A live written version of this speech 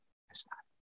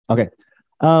Okay.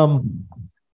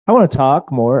 I want to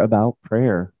talk more about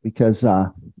prayer because I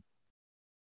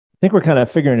think we're kind of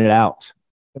figuring it out.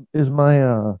 Is my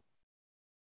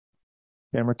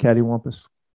camera cattywampus?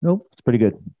 Nope, it's pretty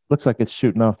good. Looks like it's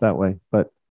shooting off that way.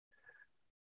 But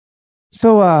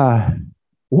so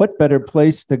what better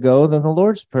place to go than the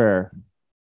Lord's Prayer?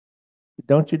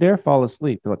 Don't you dare fall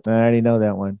asleep. Look, I already know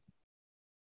that one.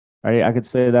 I could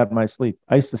say that in my sleep.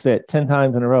 I used to say it 10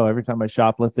 times in a row every time I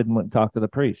shoplifted and went and talked to the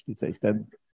priest. He'd say, I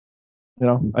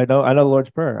know the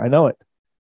Lord's Prayer. I know it.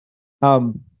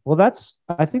 Well,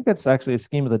 I think that's actually a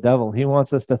scheme of the devil. He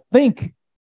wants us to think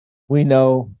we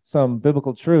know some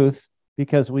biblical truth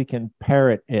because we can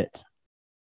parrot it.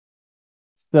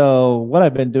 So what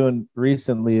I've been doing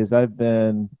recently is I've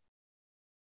been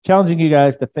challenging you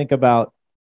guys to think about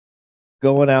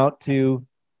going out to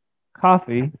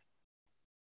coffee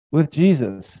with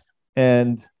Jesus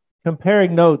and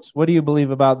comparing notes. What do you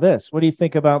believe about this? What do you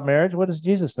think about marriage? What does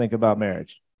Jesus think about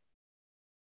marriage?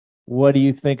 What do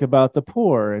you think about the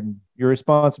poor and your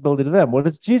responsibility to them? What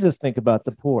does Jesus think about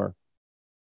the poor?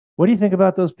 What do you think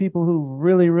about those people who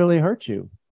really, really hurt you?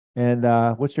 And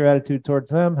what's your attitude towards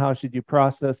them? How should you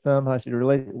process them? How should you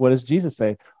relate? What does Jesus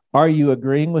say? Are you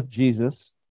agreeing with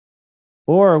Jesus?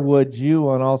 Or would you,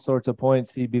 on all sorts of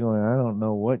points, he'd be going, I don't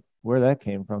know where that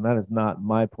came from. That is not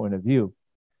my point of view.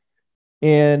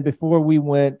 And before we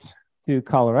went to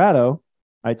Colorado,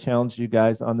 I challenged you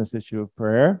guys on this issue of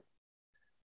prayer.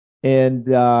 And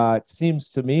it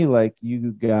seems to me like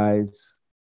you guys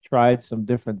tried some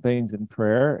different things in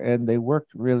prayer and they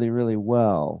worked really, really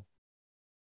well.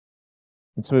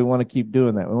 And so we want to keep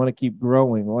doing that. We want to keep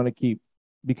growing. We want to keep,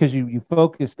 because you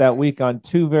focused that week on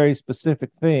two very specific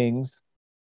things,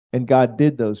 and God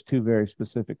did those two very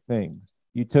specific things.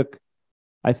 You took,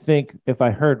 I think, if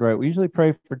I heard right, we usually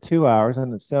pray for 2 hours,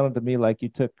 and it sounded to me like you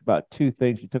took about two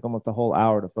things. You took almost a whole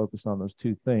hour to focus on those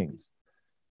two things.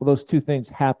 Well, those two things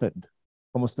happened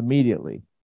almost immediately.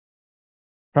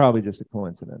 Probably just a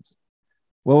coincidence.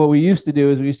 Well, what we used to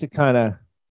do is we used to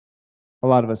a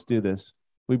lot of us do this.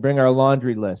 We bring our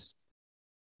laundry list,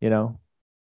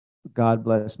 God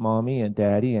bless mommy and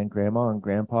daddy and grandma and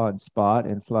grandpa and Spot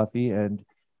and Fluffy and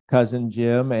cousin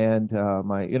Jim and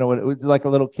my, what it was like a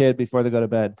little kid before they go to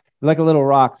bed, like a little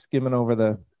rock skimming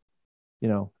over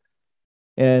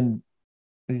and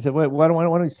he said, wait, why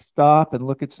don't we stop and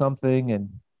look at something and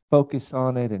focus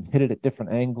on it and hit it at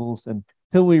different angles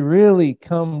until we really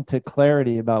come to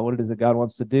clarity about what it is that God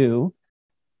wants to do.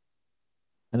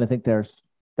 And I think there's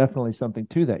definitely something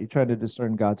to that. You're trying to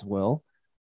discern God's will.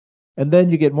 And then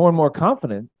you get more and more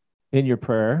confident in your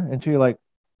prayer until you're like,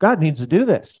 God needs to do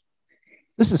this.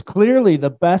 This is clearly the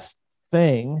best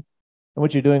thing. And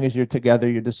what you're doing is you're together,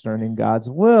 you're discerning God's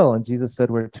will. And Jesus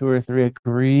said, where two or three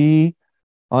agree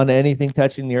on anything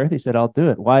touching the earth, he said, I'll do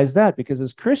it. Why is that? Because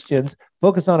as Christians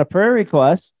focus on a prayer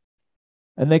request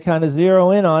and they kind of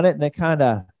zero in on it and they kind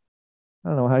of, I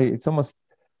don't know how it's almost,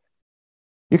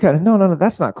 you're kind of, no,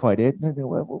 that's not quite it.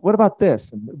 What about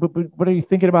this? And what are you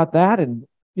thinking about that? And,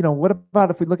 what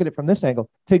about if we look at it from this angle?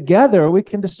 Together, we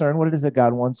can discern what it is that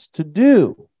God wants to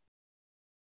do.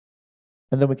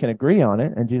 And then we can agree on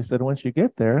it. And Jesus said, once you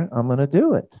get there, I'm going to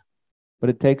do it. But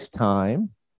it takes time.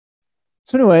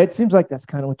 So anyway, it seems like that's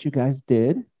kind of what you guys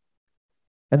did.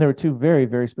 And there were two very,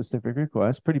 very specific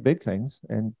requests, pretty big things,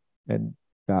 and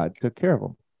God took care of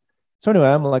them. So anyway,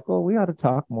 I'm like, well, we ought to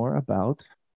talk more about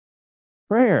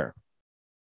prayer.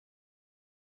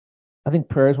 I think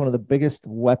prayer is one of the biggest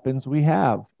weapons we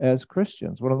have as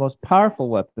Christians, one of the most powerful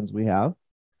weapons we have.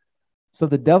 So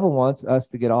the devil wants us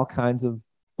to get all kinds of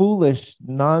foolish,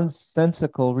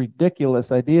 nonsensical,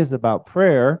 ridiculous ideas about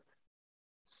prayer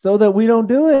so that we don't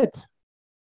do it.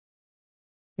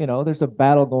 There's a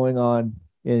battle going on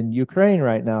in Ukraine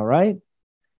right now, right?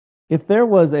 If there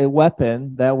was a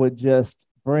weapon that would just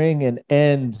bring an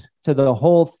end to the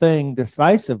whole thing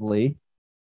decisively,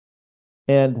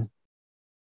 and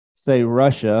say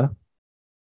Russia,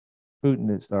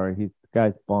 Putin is sorry, the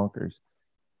guy's bonkers.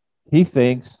 He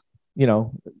thinks,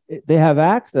 they have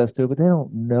access to it, but they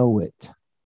don't know it.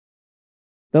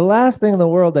 The last thing in the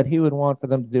world that he would want for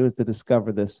them to do is to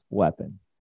discover this weapon.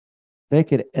 They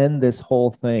could end this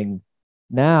whole thing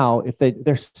now if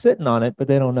they're sitting on it, but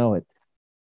they don't know it.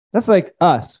 That's like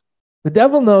us. The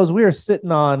devil knows we are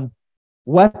sitting on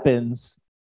weapons,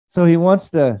 so he wants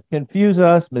to confuse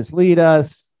us, mislead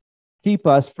us, keep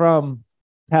us from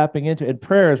tapping into it. And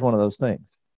prayer is one of those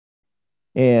things.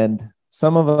 And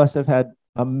some of us have had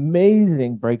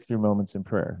amazing breakthrough moments in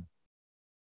prayer.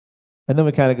 And then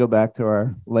we kind of go back to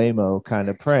our lame-o kind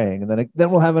of praying. And then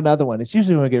we'll have another one. It's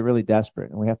usually when we get really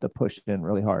desperate and we have to push in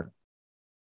really hard.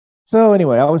 So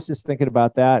anyway, I was just thinking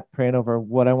about that, praying over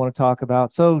what I want to talk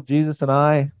about. So Jesus and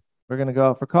we're going to go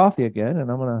out for coffee again,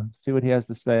 and I'm going to see what he has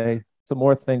to say, some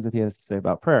more things that he has to say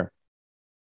about prayer.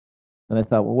 And I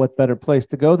thought, well, what better place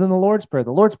to go than the Lord's Prayer?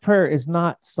 The Lord's Prayer is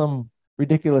not some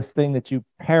ridiculous thing that you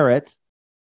parrot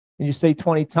and you say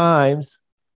 20 times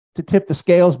to tip the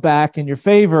scales back in your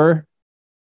favor.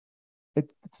 It's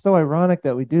so ironic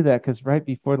that we do that, because right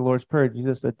before the Lord's Prayer,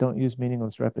 Jesus said, don't use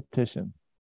meaningless repetition.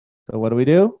 So what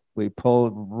do? We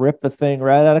rip the thing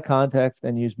right out of context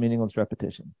and use meaningless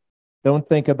repetition. Don't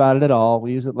think about it at all.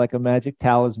 We use it like a magic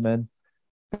talisman.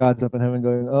 God's up in heaven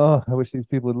going, oh, I wish these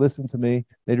people would listen to me.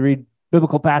 They'd read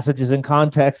biblical passages in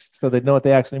context so they'd know what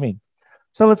they actually mean.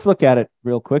 So let's look at it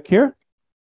real quick here.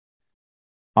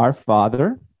 Our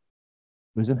Father,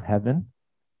 who's in heaven,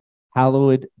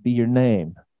 hallowed be your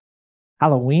name.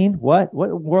 Halloween? What? What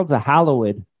world's a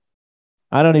hallowed?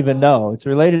 I don't even know. It's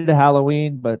related to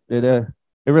Halloween, but it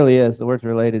really is. The word's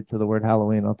related to the word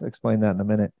Halloween. I'll explain that in a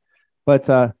minute. But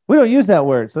we don't use that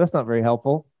word, so that's not very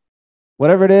helpful.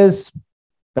 Whatever it is,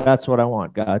 that's what I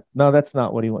want, God. No, that's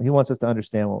not what he wants. He wants us to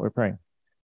understand what we're praying.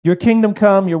 Your kingdom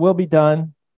come, your will be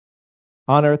done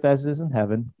on earth as it is in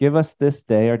heaven. Give us this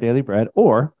day our daily bread,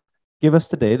 or give us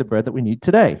today the bread that we need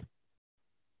today.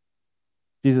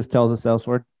 Jesus tells us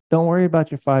elsewhere, don't worry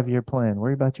about your 5-year plan.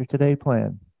 Worry about your today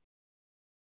plan.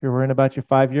 If you're worrying about your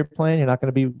 5-year plan, you're not going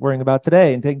to be worrying about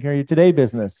today and taking care of your today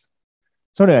business.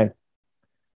 So anyway,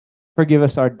 forgive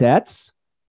us our debts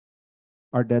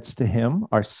to him,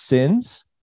 our sins,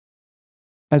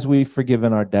 as we've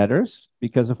forgiven our debtors,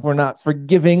 because if we're not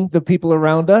forgiving the people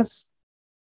around us,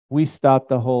 we stop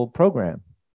the whole program.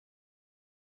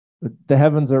 The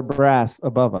heavens are brass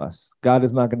above us. God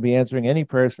is not going to be answering any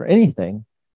prayers for anything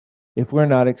if we're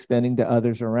not extending to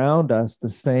others around us the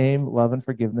same love and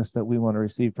forgiveness that we want to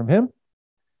receive from him.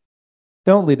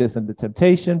 Don't lead us into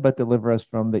temptation, but deliver us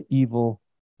from the evil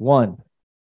one.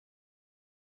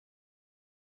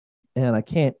 And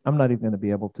I'm not even going to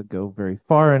be able to go very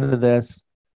far into this.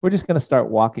 We're just going to start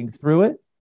walking through it.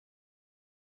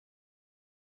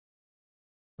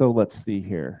 So let's see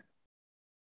here.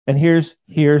 And here's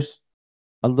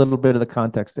a little bit of the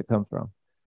context it comes from.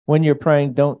 When you're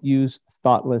praying, don't use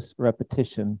thoughtless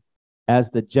repetition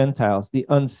as the Gentiles, the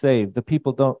unsaved, the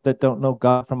people that don't know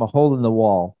God from a hole in the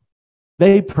wall.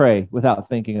 They pray without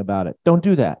thinking about it. Don't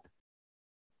do that.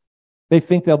 They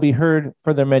think they'll be heard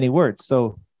for their many words.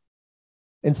 So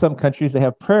in some countries, they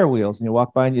have prayer wheels, and you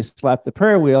walk by and you slap the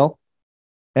prayer wheel,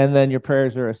 and then your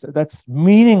prayers that's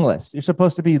meaningless. You're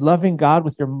supposed to be loving God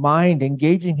with your mind,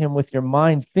 engaging him with your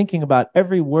mind, thinking about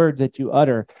every word that you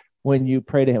utter when you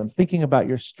pray to him, thinking about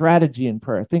your strategy in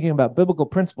prayer, thinking about biblical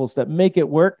principles that make it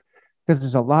work, because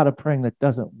there's a lot of praying that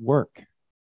doesn't work.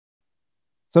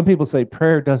 Some people say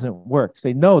prayer doesn't work.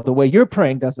 Say, no, the way you're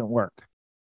praying doesn't work.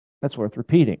 That's worth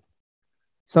repeating.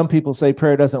 Some people say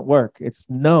prayer doesn't work. It's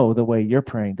no, the way you're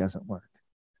praying doesn't work.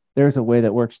 There's a way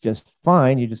that works just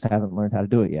fine. You just haven't learned how to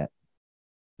do it yet.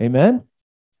 Amen?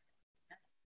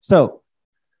 So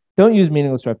don't use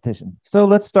meaningless repetition. So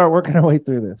let's start working our way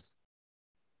through this.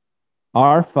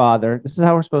 Our Father, this is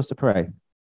how we're supposed to pray.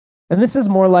 And this is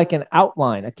more like an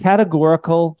outline, a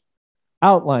categorical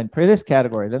outline. Pray this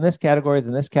category, then this category,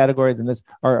 then this category, then this,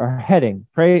 or heading.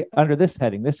 Pray under this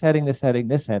heading, this heading, this heading,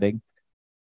 this heading.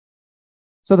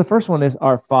 So the first one is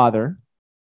our Father.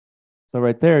 So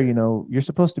right there, you're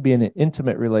supposed to be in an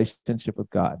intimate relationship with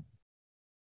God.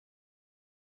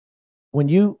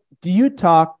 Do you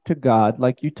talk to God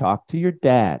like you talk to your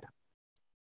dad?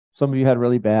 Some of you had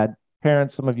really bad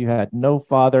parents. Some of you had no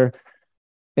father.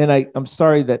 And I'm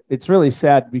sorry that it's really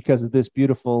sad, because of this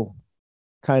beautiful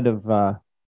kind of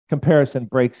comparison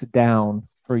breaks down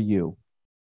for you.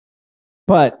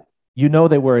 But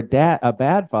they were a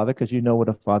bad father, because you know what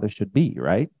a father should be,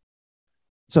 right?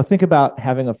 So think about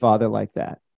having a father like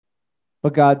that.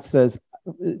 But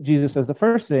Jesus says, the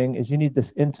first thing is you need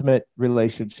this intimate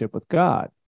relationship with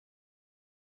God.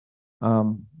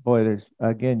 You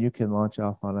can launch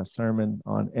off on a sermon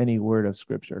on any word of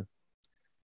Scripture.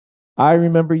 I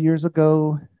remember years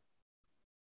ago,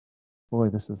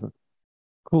 this is a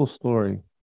cool story.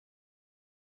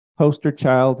 Poster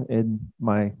child at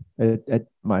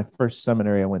my first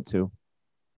seminary I went to.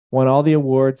 Won all the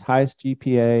awards, highest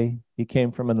GPA. He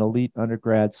came from an elite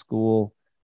undergrad school.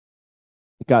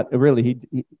 I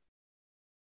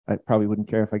probably wouldn't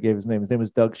care if I gave his name. His name was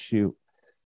Doug Shue.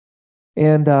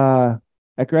 And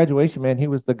at graduation, man, he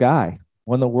was the guy.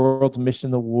 Won the World's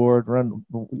Mission Award, run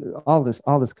all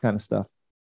this kind of stuff.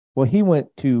 Well, he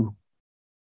went to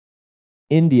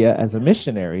India as a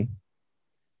missionary,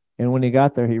 and when he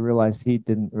got there, he realized he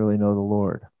didn't really know the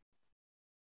Lord.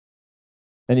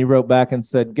 And he wrote back and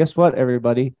said, guess what,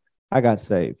 everybody? I got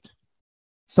saved.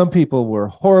 Some people were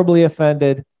horribly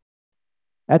offended.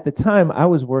 At the time, I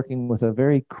was working with a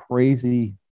very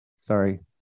crazy, sorry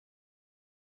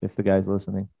if the guy's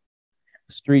listening,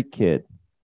 street kid,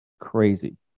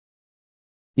 crazy.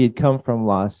 He had come from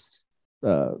Los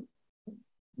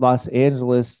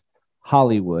Angeles,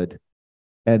 Hollywood,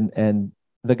 and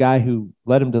the guy who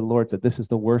led him to the Lord said, this is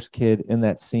the worst kid in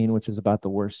that scene, which is about the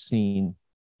worst scene,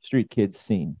 street kid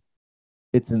scene.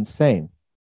 It's insane.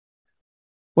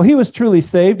 Well, he was truly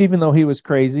saved, even though he was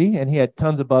crazy and he had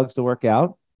tons of bugs to work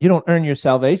out. You don't earn your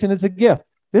salvation. It's a gift.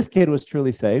 This kid was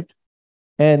truly saved.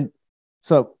 And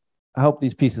so I hope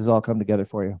these pieces all come together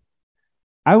for you.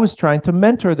 I was trying to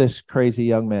mentor this crazy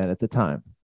young man at the time.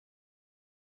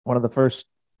 One of the first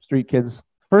street kids,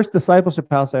 first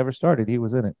discipleship house I ever started, he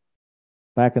was in it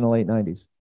back in the late 90s.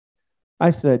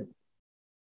 I said,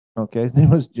 okay, his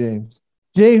name was James.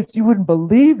 James, you wouldn't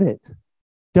believe it.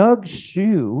 Doug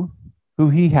Shue, who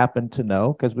he happened to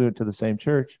know because we went to the same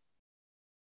church,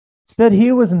 said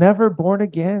he was never born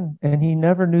again and he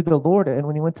never knew the Lord. And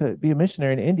when he went to be a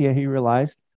missionary in India, he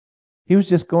realized he was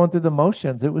just going through the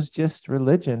motions. It was just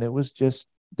religion. It was just,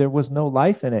 there was no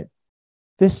life in it.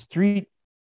 This street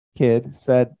kid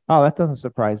said, oh, that doesn't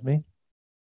surprise me. I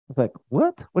was like,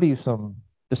 what? What are you, some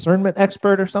discernment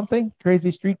expert or something?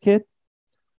 Crazy street kid?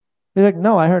 He's like,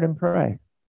 no, I heard him pray.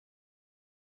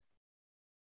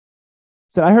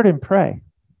 So I heard him pray.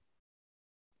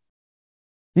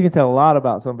 You can tell a lot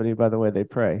about somebody by the way they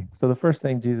pray. So the first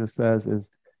thing Jesus says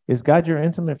is God your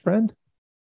intimate friend?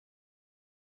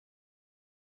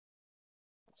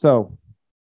 So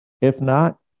if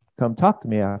not, come talk to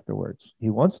me afterwards. He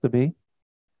wants to be.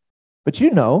 But you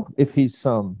know, if he's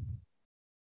some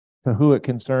to whom it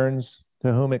concerns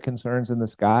in the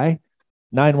sky,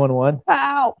 911,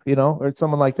 ow, or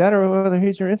someone like that, or whether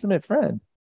he's your intimate friend.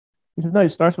 He says, no, he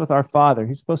starts with our Father.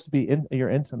 He's supposed to be your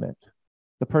intimate,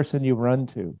 the person you run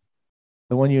to,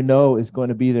 the one you know is going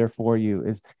to be there for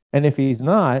you. And if he's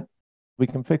not, we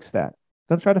can fix that.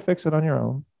 Don't try to fix it on your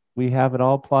own. We have it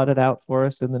all plotted out for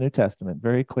us in the New Testament,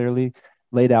 very clearly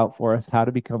laid out for us how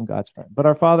to become God's friend. But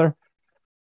our Father,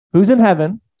 who's in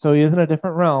heaven, so he is in a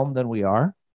different realm than we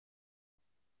are,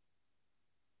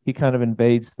 he kind of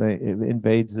invades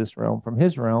this realm from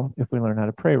his realm if we learn how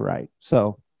to pray right.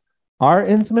 So our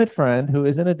intimate friend who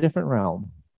is in a different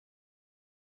realm,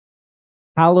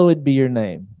 hallowed be your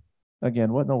name.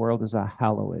 Again, what in the world is a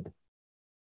hallowed?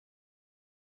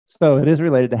 So it is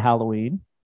related to Halloween.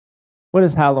 What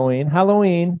is Halloween?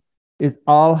 Halloween is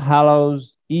All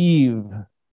Hallows Eve.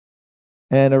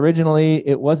 And originally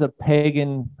it was a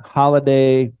pagan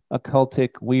holiday, occultic,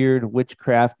 weird,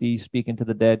 witchcrafty, speaking to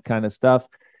the dead kind of stuff.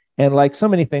 And like so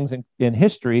many things in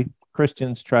history,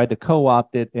 Christians tried to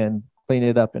co-opt it and clean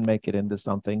it up and make it into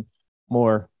something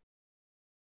more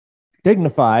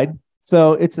dignified.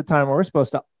 So it's a time where we're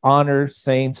supposed to honor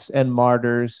saints and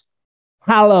martyrs,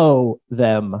 hallow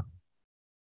them.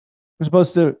 We're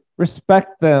supposed to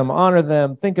respect them, honor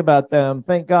them, think about them,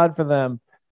 thank God for them,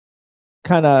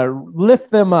 kind of lift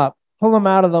them up, pull them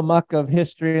out of the muck of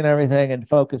history and everything and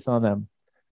focus on them.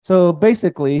 So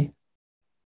basically,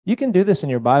 you can do this in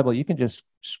your Bible. You can just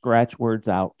scratch words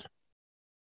out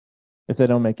if they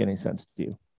don't make any sense to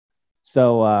you.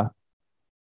 So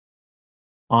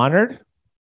honored,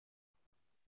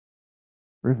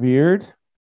 revered,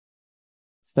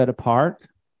 set apart,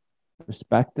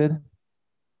 respected.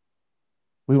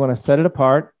 We want to set it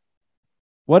apart.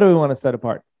 What do we want to set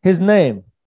apart? His name.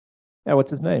 Yeah,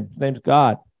 what's his name? His name's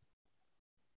God.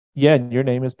 Yeah, and your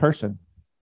name is person.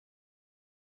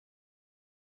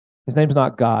 His name's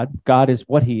not God. God is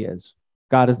what he is.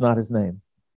 God is not his name.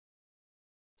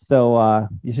 So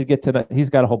you should get to know. He's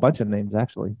got a whole bunch of names,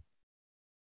 actually,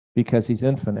 because he's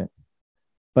infinite.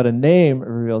 But a name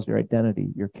reveals your identity,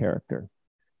 your character.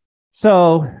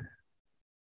 So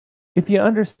if you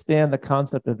understand the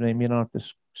concept of name, you don't have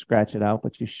to scratch it out,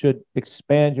 but you should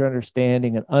expand your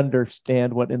understanding and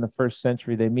understand what in the first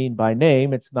century they mean by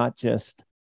name. It's not just,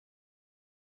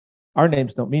 our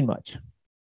names don't mean much.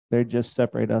 They just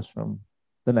separate us from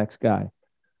the next guy.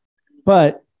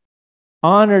 But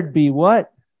honored be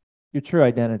what? Your true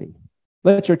identity.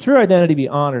 Let your true identity be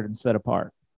honored and set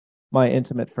apart. My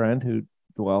intimate friend who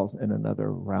dwells in another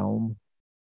realm.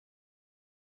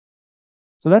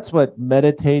 So that's what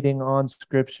meditating on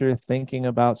Scripture, thinking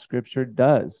about Scripture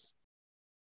does.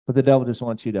 But the devil just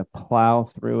wants you to plow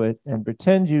through it and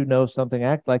pretend you know something,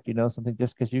 act like you know something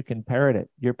just because you can parrot it.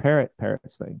 Your parrot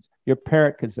parrots things. Your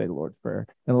parrot could say the Lord's Prayer.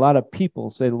 And a lot of people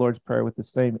say the Lord's Prayer with the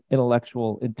same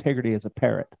intellectual integrity as a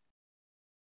parrot.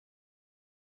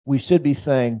 We should be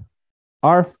saying,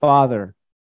 Our Father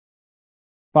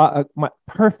my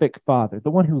perfect Father,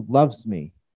 the one who loves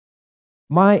me,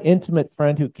 my intimate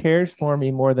friend who cares for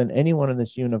me more than anyone in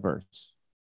this universe,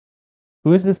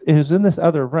 who is this, is in this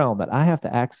other realm that I have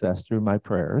to access through my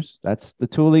prayers. That's the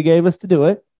tool he gave us to do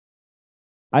it.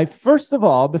 I, first of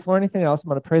all, before anything else, I'm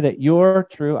going to pray that your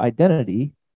true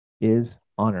identity is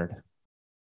honored.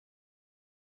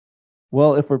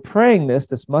 Well, if we're praying this,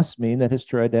 this must mean that his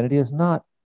true identity is not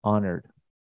honored.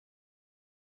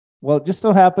 Well, it just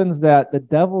so happens that the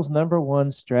devil's number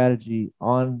one strategy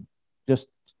on just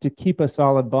to keep us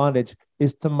all in bondage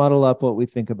is to muddle up what we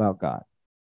think about God.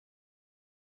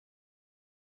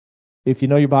 If you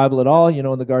know your Bible at all, you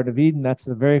know in the Garden of Eden, that's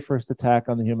the very first attack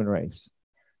on the human race.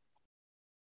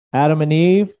 Adam and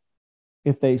Eve,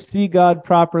 if they see God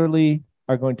properly,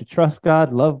 are going to trust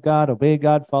God, love God, obey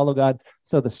God, follow God.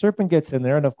 So the serpent gets in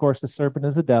there, and of course the serpent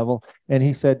is the devil, and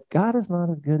he said, God is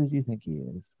not as good as you think he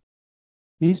is.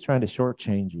 He's trying to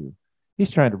shortchange you.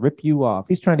 He's trying to rip you off.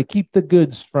 He's trying to keep the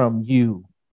goods from you.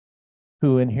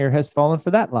 Who in here has fallen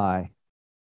for that lie?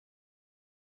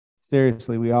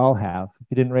 Seriously, we all have. If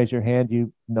you didn't raise your hand,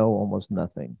 you know almost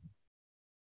nothing.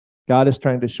 God is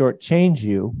trying to shortchange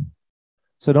you,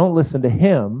 so don't listen to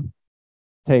him.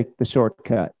 Take the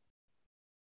shortcut.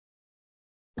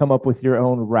 Come up with your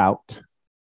own route,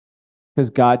 because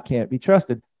God can't be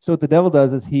trusted. So what the devil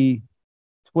does is he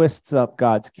twists up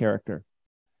God's character.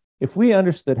 If we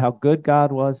understood how good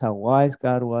God was, how wise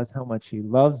God was, how much he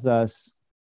loves us,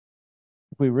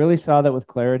 if we really saw that with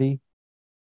clarity,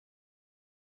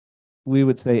 we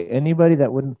would say anybody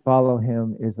that wouldn't follow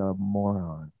him is a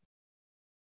moron,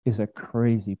 is a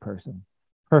crazy person,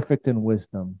 perfect in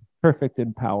wisdom, perfect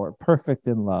in power, perfect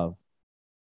in love.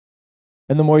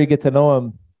 And the more you get to know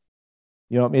him,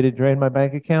 you want me to drain my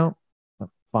bank account?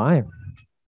 Fine.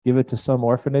 Give it to some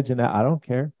orphanage, and I don't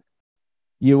care.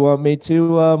 You want me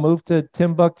to move to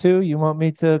Timbuktu? You want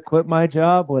me to quit my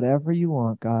job? Whatever you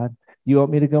want, God. You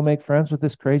want me to go make friends with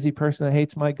this crazy person that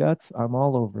hates my guts? I'm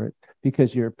all over it,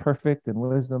 because you're perfect in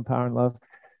wisdom, power, and love.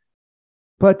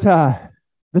 But the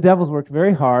devil's worked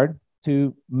very hard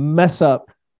to mess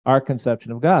up our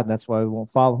conception of God. And that's why we won't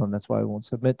follow him. That's why we won't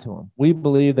submit to him. We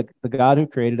believe that the God who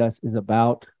created us is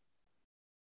about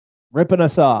ripping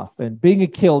us off and being a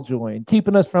killjoy and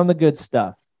keeping us from the good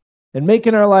stuff and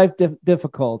making our life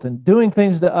difficult and doing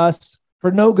things to us for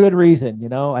no good reason. You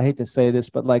know, I hate to say this,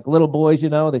 but like little boys, you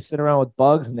know, they sit around with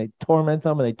bugs and they torment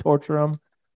them and they torture them.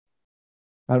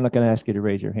 I'm not going to ask you to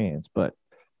raise your hands, but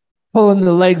pulling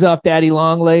the legs off daddy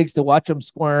long legs to watch them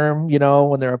squirm, you know,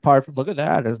 when they're apart from, look at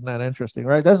that. Isn't that interesting,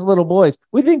 right? That's little boys.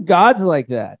 We think God's like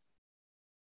that.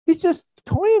 He's just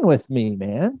toying with me,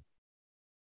 man.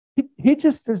 He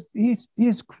just is,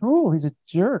 he's cruel. He's a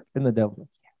jerk. And the devil, yes.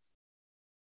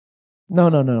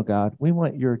 No, God. We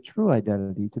want your true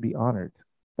identity to be honored.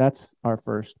 That's our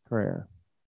first prayer.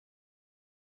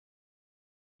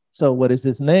 So what is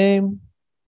his name?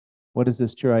 What is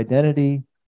his true identity?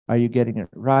 Are you getting it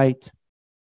right?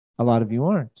 A lot of you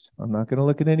aren't. I'm not going to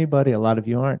look at anybody. A lot of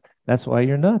you aren't. That's why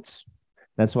you're nuts.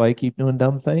 That's why you keep doing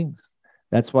dumb things.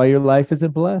 That's why your life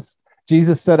isn't blessed.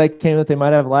 Jesus said, I came that they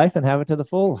might have life and have it to the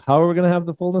full. How are we going to have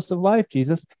the fullness of life,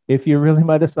 Jesus? If you're really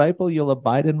my disciple, you'll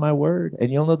abide in my word,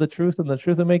 and you'll know the truth, and the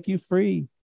truth will make you free.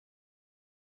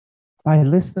 By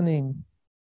listening,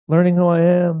 learning who I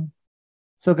am.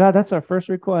 So God, that's our first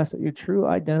request, that your true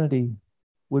identity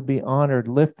would be honored,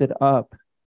 lifted up,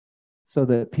 so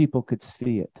that people could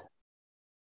see it.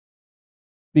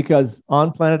 Because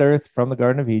on planet Earth, from the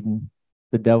Garden of Eden,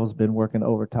 the devil's been working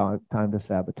overtime to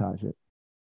sabotage it.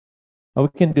 Oh,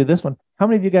 we can do this one. How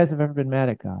many of you guys have ever been mad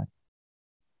at God?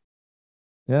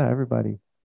 Yeah, everybody.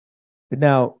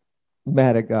 Now,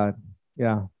 mad at God.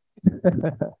 Yeah.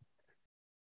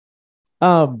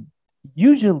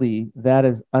 Usually that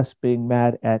is us being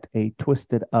mad at a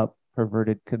twisted up,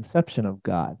 perverted conception of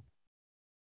God.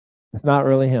 It's not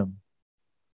really him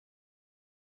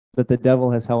that the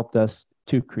devil has helped us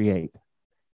to create.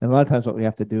 And a lot of times what we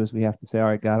have to do is we have to say, all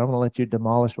right, God, I'm going to let you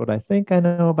demolish what I think I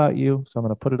know about you. So I'm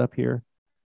going to put it up here.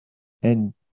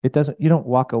 And it doesn't, you don't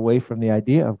walk away from the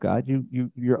idea of God.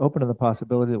 You're open to the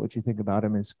possibility that what you think about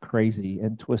him is crazy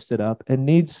and twisted up and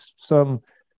needs some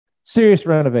serious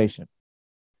renovation.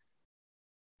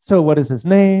 So what is his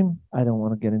name? I don't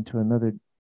want to get into another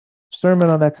sermon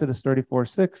on Exodus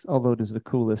 34:6, although it is the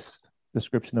coolest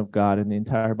description of God in the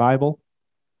entire Bible.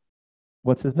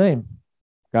 What's his name?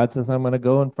 God says, I'm going to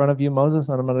go in front of you, Moses,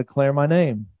 and I'm going to declare my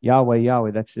name. Yahweh,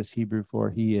 Yahweh. That's just Hebrew for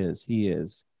he is. He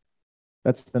is.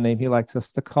 That's the name he likes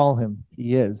us to call him.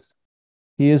 He is.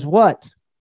 He is what?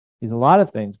 He's a lot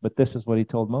of things, but this is what he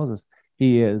told Moses.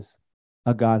 He is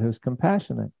a God who's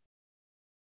compassionate.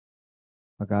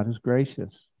 a God who's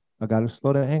gracious, a God who's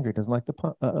slow to anger, doesn't like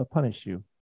to punish you.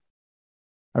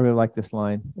 I really like this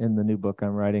line in the new book I'm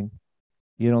writing.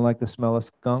 You don't like the smell of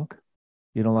skunk?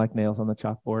 You don't like nails on the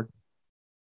chalkboard?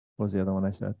 What was the other one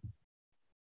I said?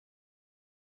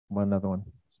 One other one.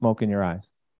 Smoke in your eyes.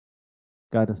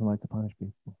 God doesn't like to punish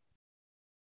people.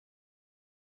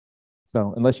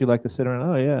 So unless you like to sit around,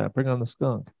 oh yeah, bring on the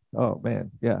skunk. Oh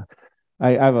man, yeah.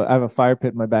 I have a fire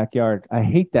pit in my backyard. I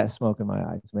hate that smoke in my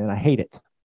eyes, man. I hate it.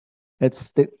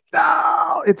 It's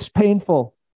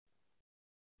painful.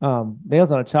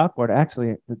 Nails on a chalkboard.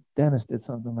 Actually, the dentist did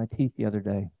something to my teeth the other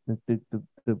day.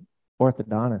 The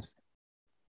orthodontist.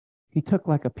 He took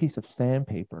like a piece of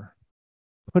sandpaper,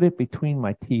 put it between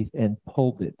my teeth, and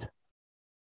pulled it.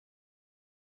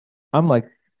 I'm like,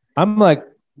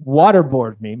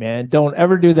 waterboard me, man. Don't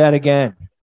ever do that again.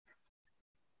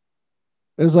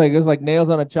 It was like nails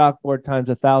on a chalkboard times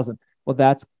 1,000. Well,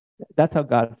 that's how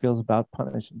God feels about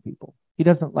punishing people. He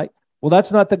doesn't like, well,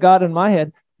 that's not the God in my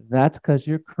head. That's because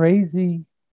you're crazy.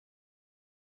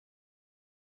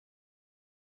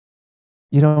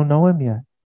 You don't know him yet.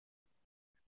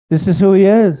 This is who he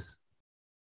is.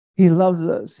 He loves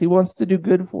us. He wants to do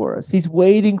good for us. He's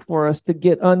waiting for us to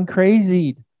get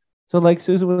uncrazied. So like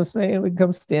Susan was saying, we can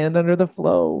come stand under the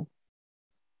flow.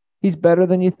 He's better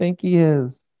than you think he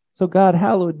is. So God,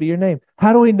 hallowed be your name.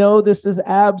 How do we know this is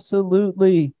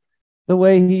absolutely the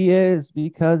way he is?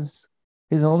 Because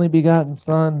his only begotten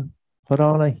son put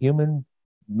on a human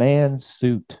man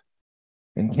suit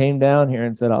and came down here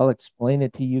and said, I'll explain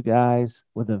it to you guys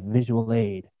with a visual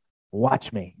aid.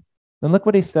 Watch me. And look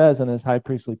what he says in his high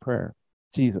priestly prayer.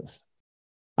 Jesus,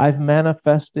 I've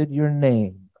manifested your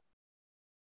name,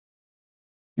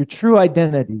 your true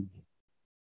identity,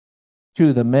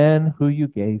 to the men who you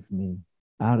gave me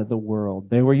out of the world.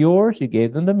 They were yours. You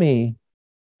gave them to me.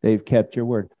 They've kept your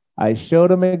word. I showed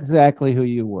them exactly who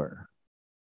you were.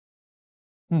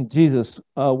 Jesus,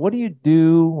 what do you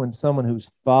do when someone who's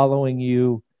following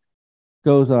you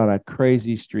goes on a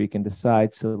crazy streak and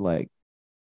decides to like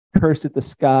curse at the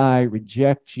sky,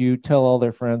 reject you, tell all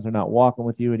their friends they're not walking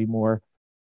with you anymore,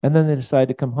 and then they decide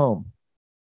to come home?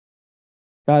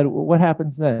 God, what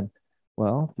happens then?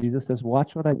 Well, Jesus says,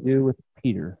 watch what I do with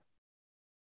Peter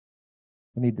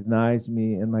when he denies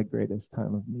me in my greatest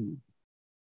time of need.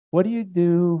 What do you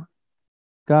do,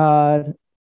 God,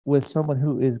 with someone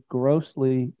who is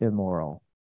grossly immoral,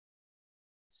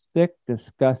 sick,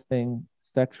 disgusting,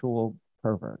 sexual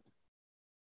pervert?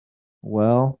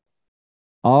 Well,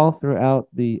 all throughout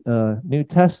the New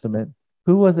Testament,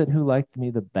 who was it who liked me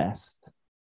the best?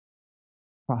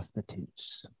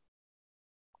 Prostitutes.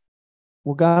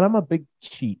 Well, God, I'm a big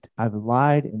cheat. I've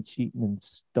lied and cheated and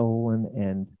stolen.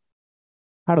 And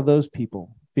how do those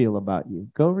people feel about you?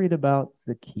 Go read about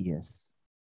Zacchaeus,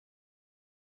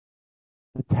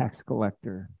 the tax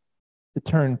collector, the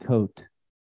turncoat.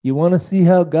 You want to see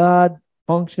how God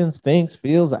functions, thinks,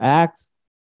 feels, acts?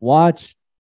 Watch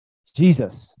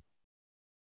Jesus.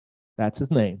 That's his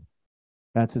name.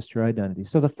 That's his true identity.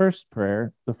 So the first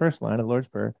prayer, the first line of the Lord's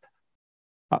Prayer,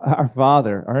 our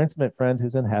Father, our intimate friend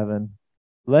who's in heaven,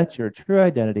 let your true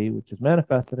identity, which is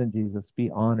manifested in Jesus, be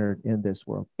honored in this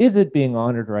world. Is it being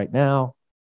honored right now?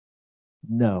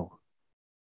 No.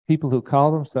 People who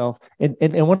call themselves, and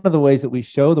one of the ways that we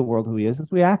show the world who he is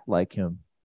we act like him.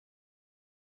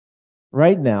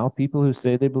 Right now, people who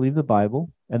say they believe the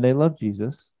Bible and they love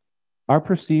Jesus are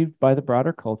perceived by the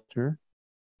broader culture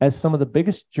as some of the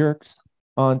biggest jerks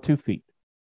on 2 feet.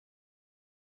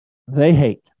 They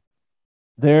hate.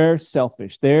 They're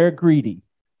selfish. They're greedy.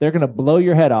 They're going to blow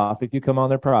your head off if you come on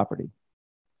their property.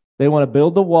 They want to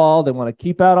build the wall. They want to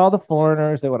keep out all the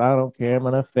foreigners. They want, I don't care. I'm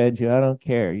going to offend you. I don't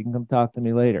care. You can come talk to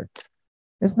me later.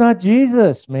 It's not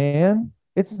Jesus, man.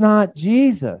 It's not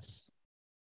Jesus.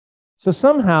 So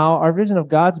somehow our vision of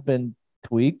God's been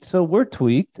tweaked. So we're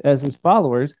tweaked as his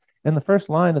followers. And the first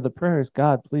line of the prayer is,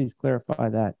 God, please clarify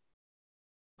that.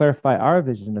 Clarify our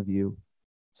vision of you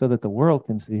so that the world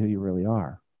can see who you really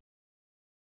are.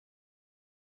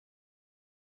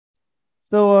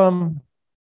 So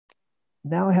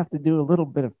now I have to do a little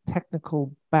bit of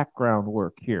technical background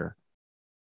work here.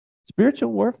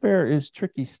 Spiritual warfare is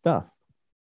tricky stuff.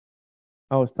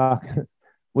 I was talking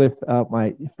with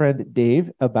my friend Dave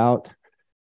about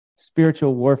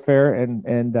spiritual warfare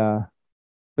and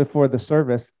before the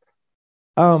service.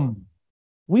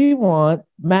 We want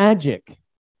magic.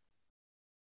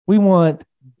 We want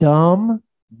dumb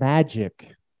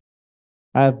magic.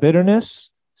 I have bitterness,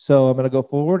 so I'm going to go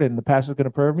forward, and the pastor's going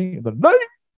to pray for me. In the name of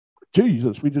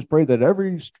Jesus, we just pray that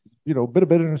every bit of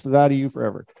bitterness is out of you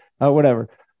forever. Whatever.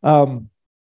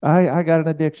 I got an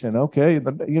addiction. Okay.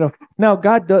 Now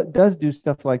God does do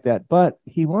stuff like that, but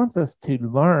he wants us to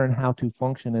learn how to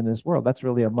function in this world. That's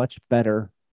really a much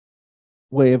better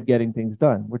way of getting things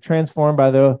done. We're transformed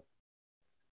by the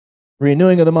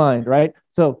renewing of the mind, right?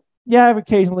 So, yeah,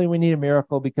 occasionally we need a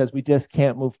miracle because we just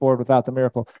can't move forward without the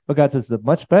miracle. But God says the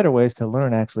much better way is to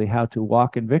learn actually how to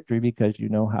walk in victory because you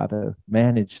know how to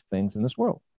manage things in this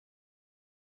world.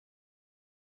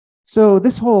 So,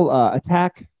 this whole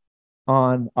attack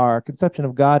on our conception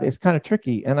of God is kind of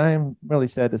tricky. And I'm really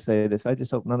sad to say this. I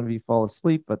just hope none of you fall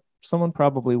asleep, but someone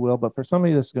probably will. But for some of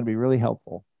you, this is going to be really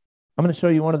helpful. I'm going to show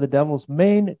you one of the devil's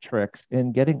main tricks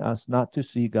in getting us not to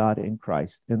see God in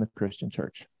Christ in the Christian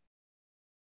church.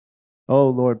 Oh,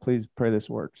 Lord, please pray this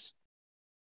works.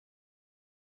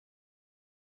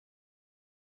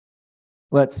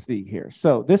 Let's see here.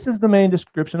 So this is the main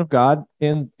description of God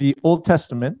in the Old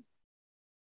Testament.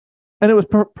 And it was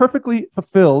perfectly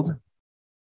fulfilled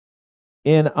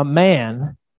in a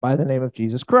man by the name of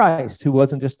Jesus Christ, who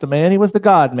wasn't just a man, he was the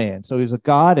God man. So he's a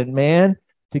God and man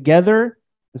together.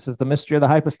 This is the mystery of the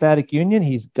hypostatic union.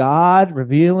 He's God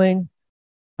revealing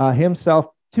himself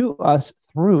to us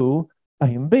through a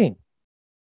human being.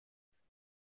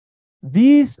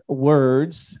 These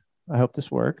words, I hope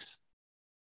this works,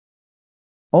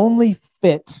 only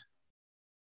fit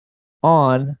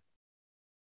on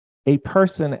a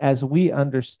person as we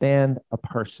understand a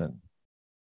person.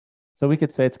 So we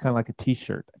could say it's kind of like a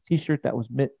t-shirt that was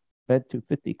meant to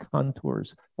fit the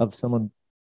contours of someone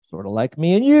sort of like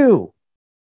me and you.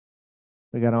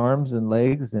 We got arms and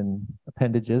legs and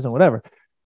appendages and whatever.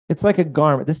 It's like a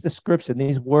garment. This description,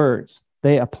 these words,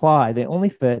 they apply. They only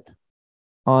fit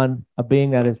on a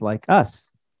being that is like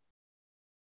us.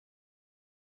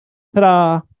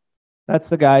 Ta-da! That's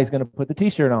the guy who's going to put the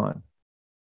t-shirt on.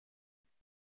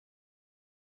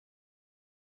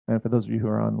 And for those of you who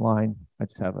are online, I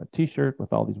just have a t-shirt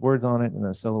with all these words on it and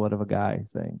a silhouette of a guy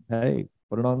saying, hey,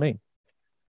 put it on me.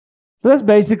 So that's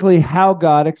basically how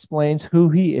God explains who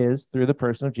he is through the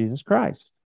person of Jesus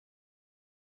Christ.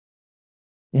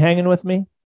 You hanging with me?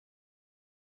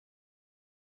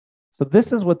 So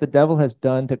this is what the devil has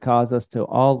done to cause us to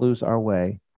all lose our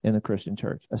way in the Christian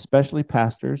church, especially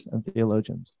pastors and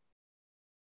theologians.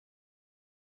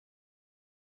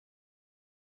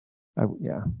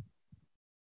 Yeah.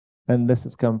 And this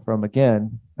has come from,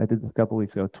 again, I did this a couple of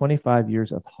weeks ago, 25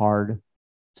 years of hard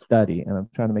study, and I'm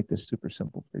trying to make this super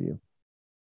simple for you.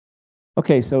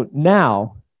 Okay, so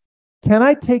now, can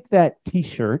I take that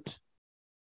t-shirt,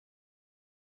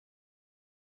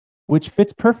 which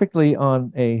fits perfectly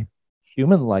on a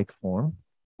human-like form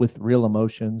with real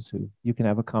emotions who you can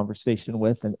have a conversation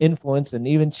with and influence and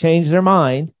even change their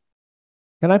mind,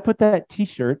 can I put that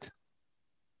t-shirt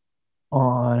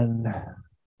on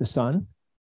the sun?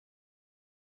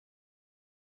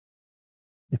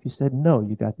 If you said no,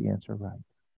 you got the answer right.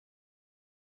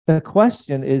 The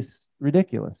question is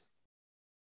ridiculous.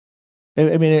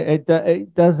 I mean, it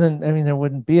doesn't, I mean, there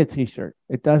wouldn't be a t-shirt.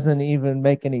 It doesn't even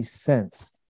make any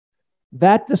sense.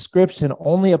 That description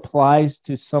only applies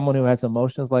to someone who has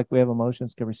emotions like we have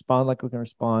emotions, can respond like we can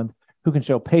respond, who can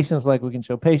show patience like we can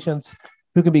show patience,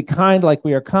 who can be kind like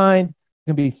we are kind,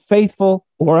 can be faithful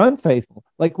or unfaithful,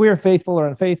 like we are faithful or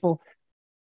unfaithful.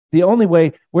 The only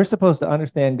way we're supposed to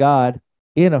understand God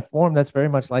in a form that's very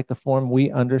much like the form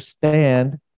we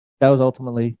understand that was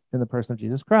ultimately in the person of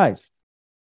Jesus Christ.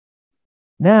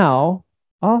 Now,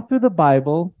 all through the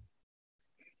Bible,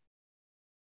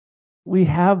 we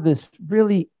have this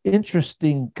really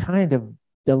interesting kind of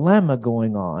dilemma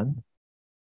going on.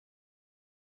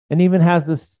 And even has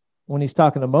this, when he's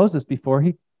talking to Moses before,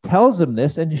 he tells him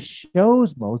this and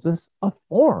shows Moses a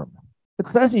form. It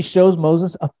says he shows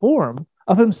Moses a form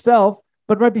of himself,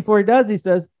 but right before he does, he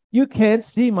says, you can't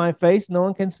see my face, no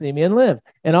one can see me and live.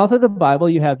 And all through the Bible,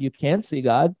 you have, you can't see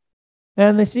God,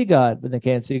 and they see God, but they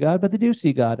can't see God, but they do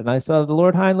see God. And I saw the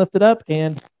Lord high and lifted up,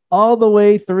 and all the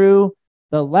way through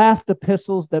the last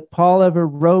epistles that Paul ever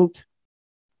wrote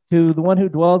to the one who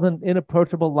dwells in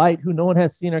inapproachable light, who no one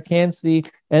has seen or can see,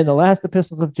 and the last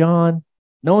epistles of John,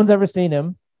 no one's ever seen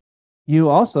him. You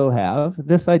also have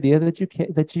this idea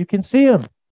that you can see him.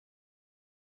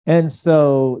 And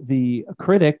so the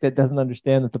critic that doesn't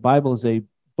understand that the Bible is a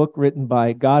book written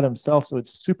by God himself, so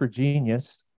it's super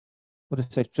genius, will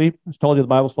just say, see, I told you the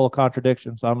Bible's full of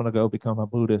contradictions, so I'm going to go become a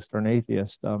Buddhist or an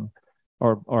atheist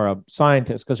or a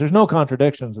scientist, because there's no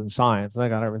contradictions in science. They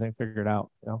got everything figured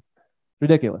out. You know,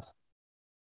 ridiculous.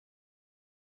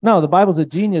 No, the Bible's a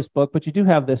genius book, but you do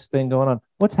have this thing going on.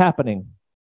 What's happening?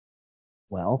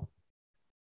 Well,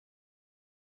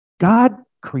 God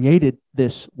created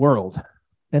this world,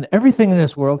 and everything in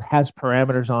this world has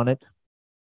parameters on it.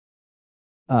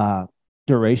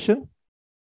 duration.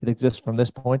 It exists from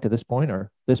this point to this point, or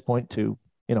this point to,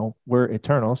 we're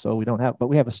eternal, so but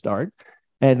we have a start,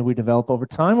 and we develop over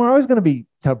time. We're always going to be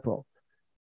temporal.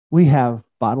 We have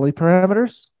bodily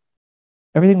parameters.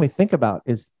 Everything we think about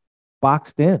is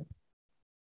boxed in.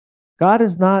 God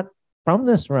is not from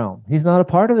this realm. He's not a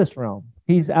part of this realm.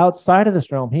 He's outside of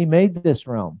this realm. He made this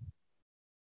realm.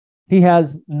 He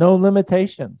has no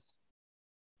limitations.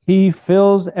 He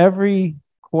fills every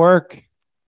quark,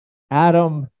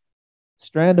 atom,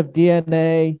 strand of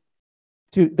DNA.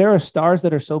 There are stars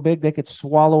that are so big they could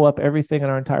swallow up everything in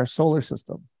our entire solar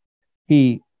system.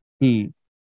 He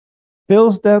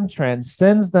fills them,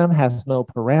 transcends them, has no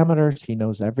parameters. He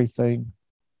knows everything,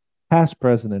 past,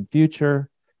 present, and future.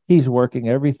 He's working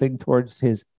everything towards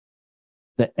the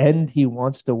end he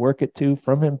wants to work it to.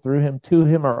 From him, through him, to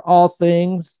him are all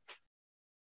things.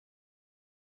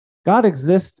 God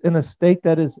exists in a state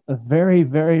that is very,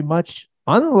 very much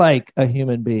unlike a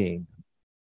human being.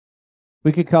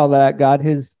 We could call that God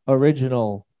his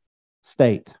original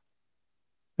state.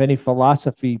 Any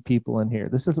philosophy people in here,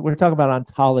 we're talking about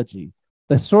ontology,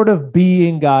 the sort of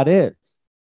being God is.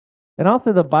 And all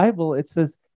through the Bible, it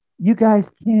says, you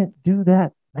guys can't do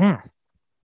that math.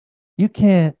 You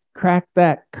can't crack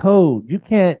that code. You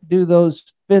can't do those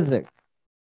physics.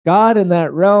 God in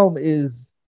that realm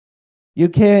you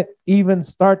can't even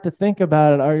start to think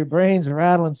about it, or your brain's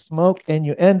rattling smoke and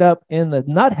you end up in the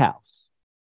nut house.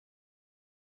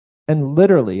 And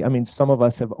literally, some of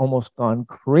us have almost gone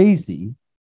crazy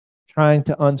trying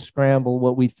to unscramble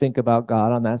what we think about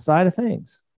God on that side of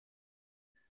things.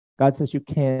 God says you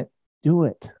can't do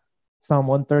it. Psalm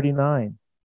 139.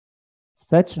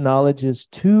 Such knowledge is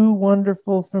too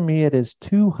wonderful for me. It is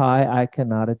too high. I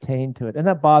cannot attain to it. And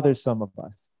that bothers some of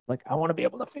us. Like, I want to be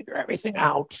able to figure everything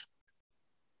out.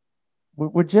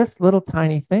 We're just little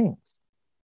tiny things.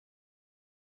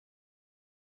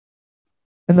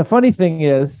 And the funny thing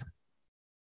is,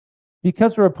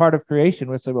 because we're a part of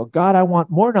creation, we say, well, God, I want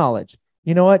more knowledge.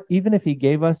 You know what? Even if he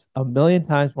gave us 1,000,000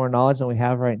 times more knowledge than we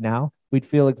have right now, we'd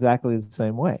feel exactly the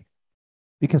same way,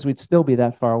 because we'd still be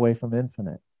that far away from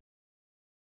infinite.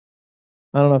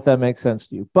 I don't know if that makes sense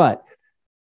to you, but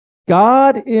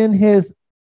God in his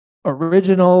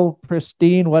original,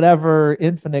 pristine, whatever,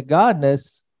 infinite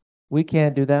godness, we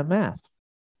can't do that math.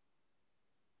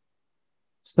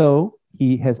 So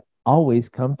he has always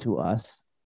come to us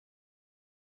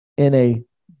in a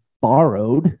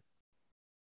borrowed,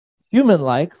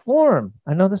 human-like form.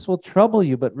 I know this will trouble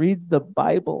you, but read the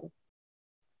Bible.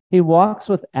 He walks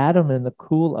with Adam in the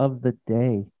cool of the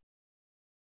day,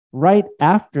 right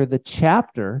after the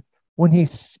chapter when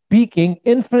he's speaking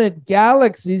infinite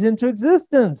galaxies into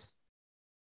existence.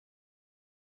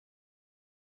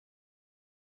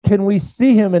 Can we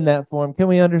see him in that form? Can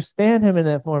we understand him in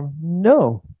that form?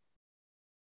 No.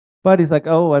 But he's like,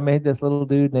 oh, I made this little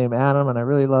dude named Adam, and I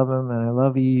really love him, and I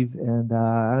love Eve, and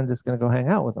I'm just going to go hang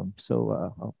out with him.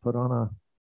 So I'll put on a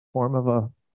form of a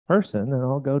person, and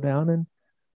I'll go down. And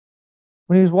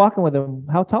when he was walking with him,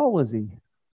 how tall was he?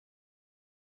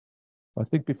 I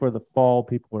think before the fall,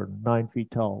 people were 9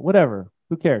 feet tall. Whatever.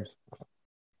 Who cares?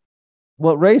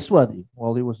 What race was he?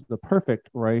 Well, he was the perfect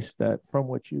race from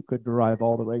which you could derive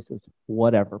all the races.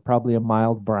 Whatever. Probably a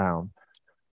mild brown.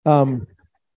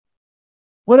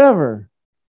 Whatever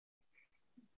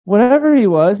he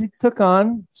was, he took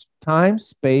on time,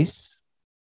 space,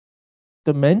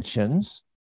 dimensions,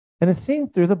 and it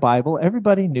seemed through the Bible,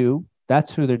 everybody knew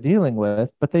that's who they're dealing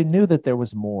with, but they knew that there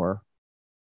was more.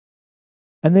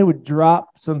 And they would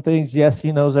drop some things. Yes,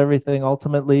 he knows everything.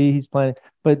 Ultimately, he's planning.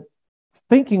 But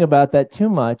thinking about that too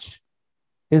much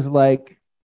is like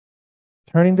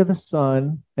turning to the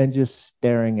sun and just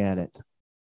staring at it,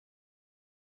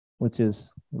 which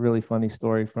is a really funny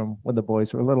story from when the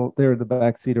boys were little. They were in the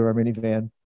back seat of our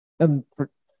minivan. And for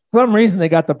some reason, they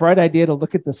got the bright idea to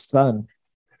look at the sun.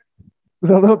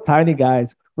 The little tiny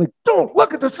guys, like, don't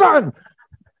look at the sun.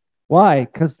 Why?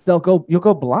 Because you'll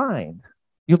go blind.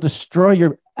 You'll destroy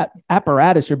your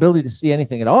apparatus, your ability to see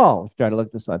anything at all if you try to look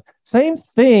at the sun. Same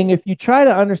thing if you try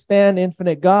to understand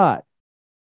infinite God.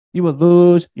 You will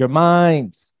lose your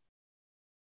minds.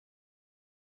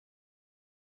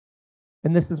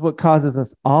 And this is what causes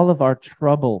us all of our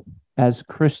trouble as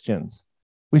Christians.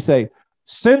 We say,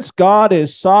 since God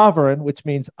is sovereign, which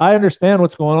means I understand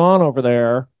what's going on over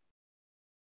there,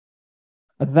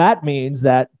 that means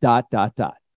that ...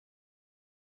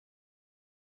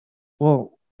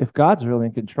 Well, if God's really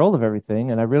in control of everything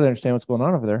and I really understand what's going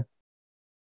on over there,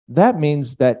 that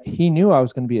means that he knew I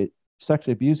was going to be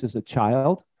sexually abused as a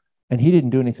child, and he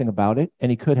didn't do anything about it, and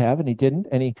he could have, and he didn't.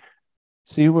 And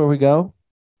see where we go?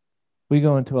 We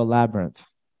go into a labyrinth.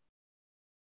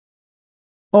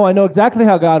 Oh, I know exactly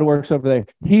how God works over there.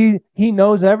 He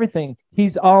knows everything.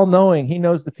 He's all knowing. He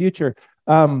knows the future.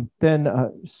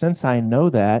 Then since I know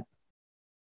that,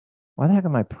 why the heck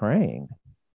am I praying?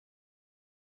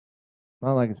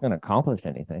 Not like it's going to accomplish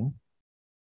anything.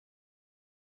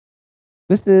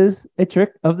 This is a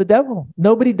trick of the devil.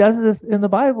 Nobody does this in the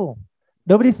Bible.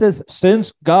 Nobody says,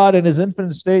 since God in his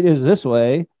infinite state is this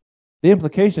way, the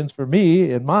implications for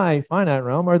me in my finite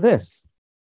realm are this.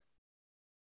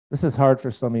 This is hard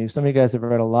for some of you. Some of you guys have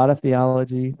read a lot of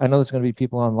theology. I know there's going to be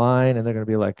people online and they're going to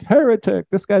be like, heretic,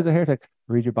 this guy's a heretic.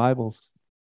 Read your Bibles.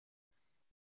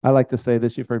 I like to say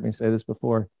this. You've heard me say this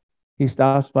before. He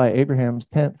stops by Abraham's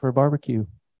tent for a barbecue.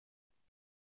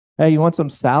 Hey, you want some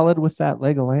salad with that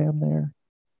leg of lamb there?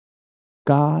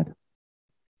 God.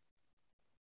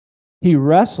 He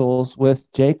wrestles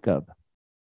with Jacob.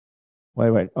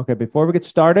 Wait. Okay, before we get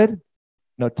started,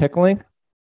 no tickling,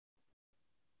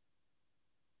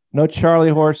 no Charlie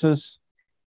horses,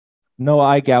 no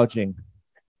eye gouging.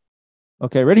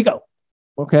 Okay, ready, go.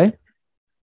 Okay.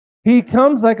 He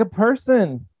comes like a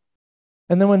person.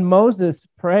 And then when Moses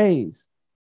prays,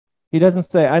 he doesn't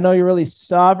say, I know you're really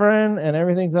sovereign and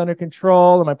everything's under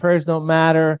control and my prayers don't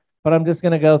matter, but I'm just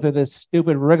going to go through this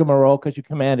stupid rigmarole because you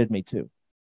commanded me to.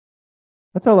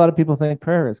 That's how a lot of people think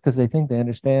prayer is, because they think they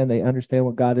understand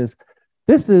what God is.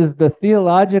 This is the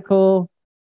theological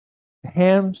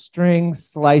hamstring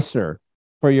slicer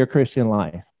for your Christian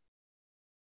life.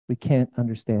 We can't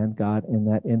understand God in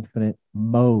that infinite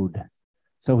mode.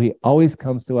 So he always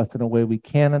comes to us in a way we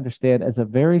can understand as a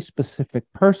very specific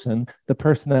person, the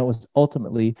person that was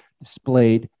ultimately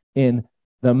displayed in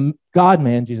the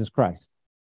God-man, Jesus Christ.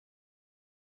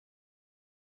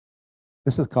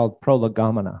 This is called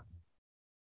prolegomena,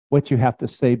 what you have to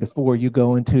say before you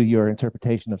go into your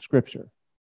interpretation of Scripture.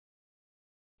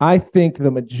 I think the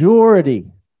majority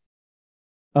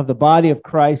of the body of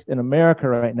Christ in America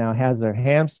right now has their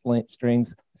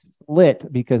hamstrings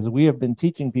split because we have been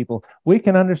teaching people we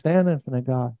can understand infinite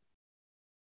God.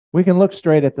 We can look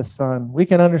straight at the sun. We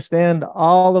can understand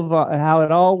all of how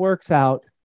it all works out.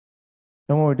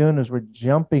 And what we're doing is we're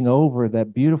jumping over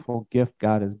that beautiful gift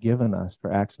God has given us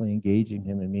for actually engaging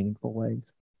him in meaningful ways.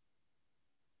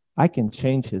 I can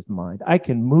change his mind. I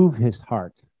can move his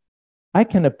heart. I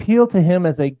can appeal to him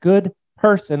as a good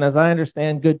person, as I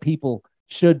understand good people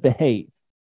should behave.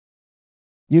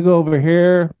 You go over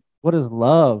here, what is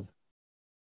love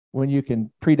when you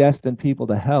can predestine people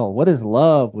to hell? What is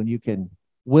love when you can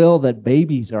will that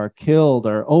babies are killed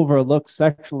or overlooked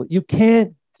sexually? You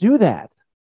can't do that.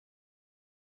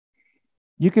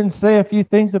 You can say a few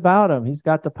things about him. He's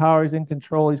got the power. He's in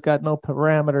control. He's got no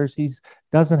parameters. He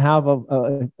doesn't have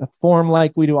a form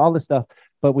like we do, all this stuff.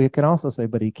 But we can also say,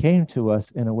 but he came to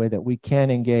us in a way that we can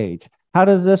engage. How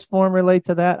does this form relate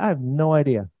to that? I have no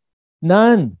idea.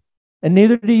 None. And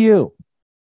neither do you.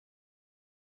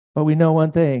 But we know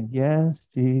one thing. Yes,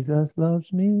 Jesus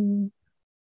loves me.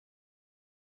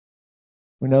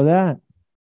 We know that.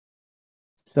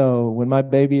 So when my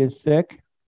baby is sick,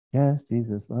 yes,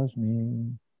 Jesus loves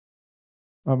me.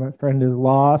 Or my friend is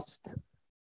lost,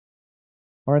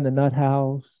 or in the nut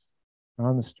house, or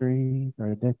on the street,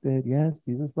 or addicted. Yes,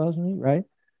 Jesus loves me, right?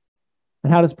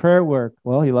 And how does prayer work?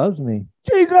 Well, he loves me.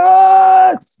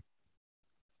 Jesus!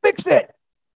 Fix it!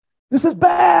 This is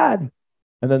bad!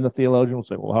 And then the theologian will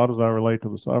say, well, how does that relate to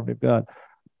the sovereignty of God?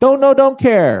 Don't know, don't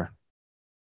care.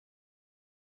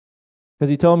 Because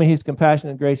he told me he's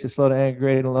compassionate, gracious, slow to anger,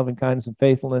 great in loving kindness and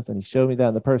faithfulness. And he showed me that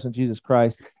in the person of Jesus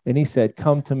Christ. And he said,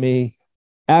 come to me,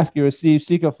 ask, you receive,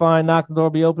 seek, you'll find, knock, the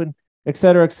door be open,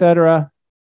 etc., etc.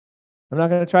 I'm not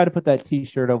going to try to put that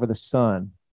T-shirt over the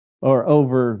sun or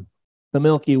over the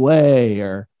Milky Way,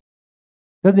 or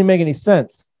doesn't even make any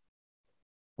sense.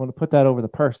 I want to put that over the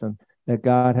person that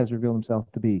God has revealed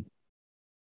himself to be,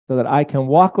 so that I can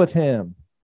walk with him.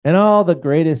 And all the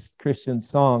greatest Christian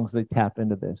songs, they tap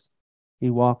into this. He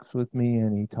walks with me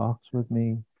and he talks with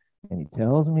me and he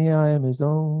tells me I am his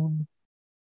own.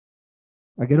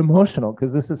 I get emotional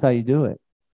because this is how you do it.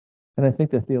 And I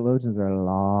think the theologians are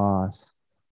lost.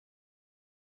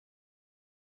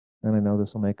 And I know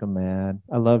this will make them mad.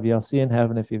 I love you. I'll see you in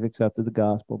heaven if you've accepted the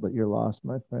gospel, but you're lost,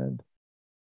 my friend.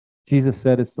 Jesus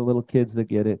said it's the little kids that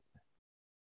get it.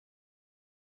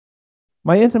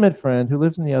 My intimate friend who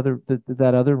lives in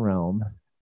that other realm,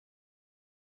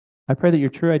 I pray that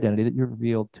your true identity that you've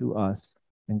revealed to us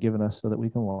and given us so that we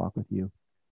can walk with you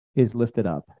is lifted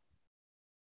up.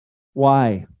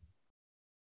 Why?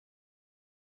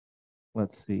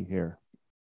 Let's see here.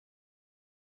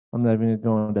 I'm not even going to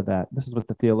go into that. This is what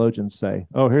the theologians say.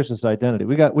 Oh, here's this identity.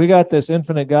 We got this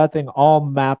infinite God thing all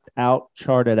mapped out,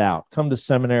 charted out. Come to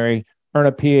seminary, earn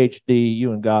a PhD,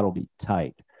 you and God will be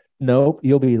tight. Nope,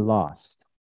 you'll be lost.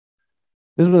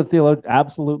 This is what the theologian,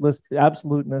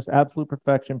 absoluteness, absolute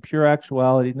perfection, pure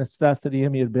actuality, necessity,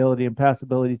 immutability,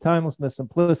 impassibility, timelessness,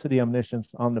 simplicity, omniscience,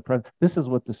 omnipresence. This is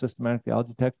what the systematic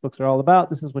theology textbooks are all about.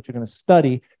 This is what you're going to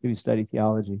study if you study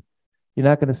theology. You're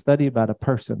not going to study about a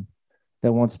person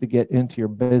that wants to get into your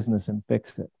business and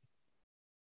fix it.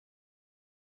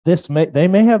 They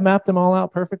may have mapped them all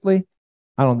out perfectly.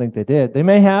 I don't think they did. They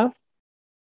may have,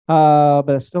 but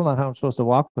it's still not how I'm supposed to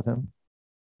walk with him.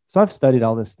 So I've studied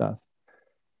all this stuff.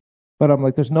 But I'm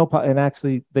like, there's no, and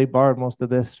actually they borrowed most of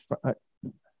this.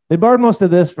 They borrowed most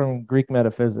of this from Greek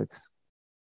metaphysics.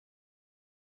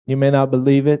 You may not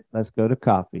believe it. Let's go to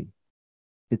coffee.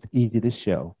 It's easy to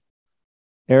show.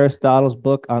 Aristotle's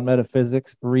book on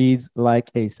metaphysics reads like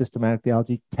a systematic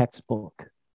theology textbook.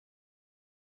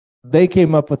 They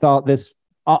came up with all this,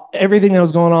 everything that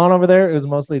was going on over there. It was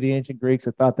mostly the ancient Greeks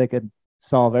that thought they could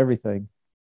solve everything.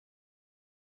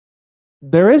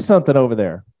 There is something over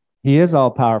there. He is all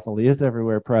powerful. He is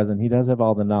everywhere present. He does have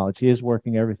all the knowledge. He is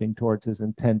working everything towards his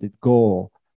intended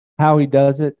goal. How he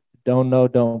does it, don't know,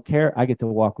 don't care. I get to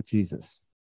walk with Jesus.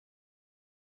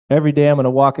 Every day I'm going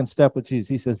to walk in step with Jesus.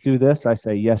 He says, do this. I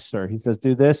say, yes, sir. He says,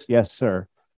 do this. Yes, sir.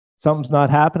 Something's not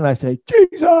happening. I say,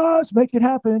 Jesus, make it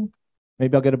happen.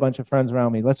 Maybe I'll get a bunch of friends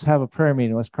around me. Let's have a prayer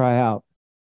meeting. Let's cry out.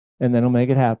 And then he'll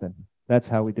make it happen. That's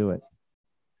how we do it.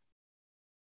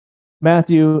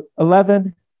 Mathew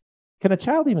 11. Can a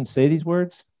child even say these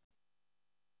words?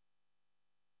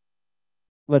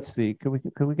 Let's see. Could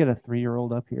we get a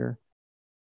 3-year-old up here?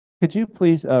 Could you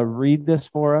please read this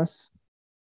for us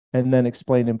and then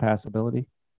explain impassibility?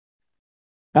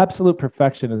 Absolute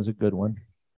perfection is a good one.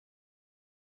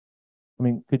 I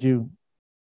mean, could you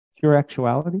pure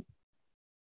actuality?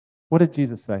 What did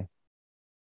Jesus say?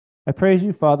 I praise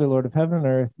you, Father, Lord of heaven and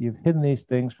earth. You've hidden these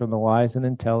things from the wise and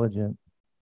intelligent.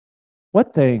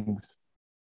 What things?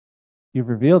 You've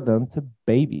revealed them to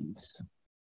babies.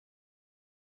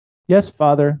 Yes,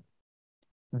 Father,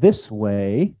 this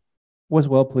way was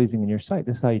well-pleasing in your sight.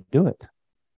 This is how you do it.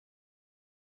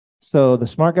 So the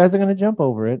smart guys are going to jump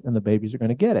over it, and the babies are going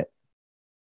to get it.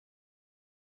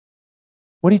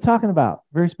 What are you talking about?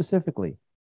 Very specifically.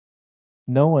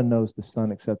 No one knows the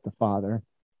Son except the Father.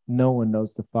 No one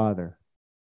knows the Father.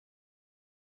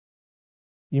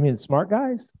 You mean the smart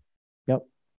guys? Yep.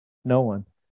 No one.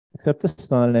 Except the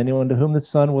Son, and anyone to whom the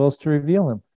Son wills to reveal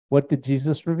him. What did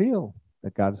Jesus reveal?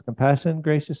 That God is compassionate and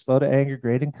gracious, slow to anger,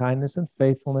 great in kindness and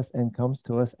faithfulness, and comes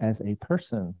to us as a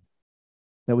person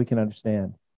that we can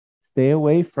understand. Stay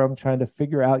away from trying to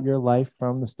figure out your life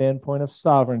from the standpoint of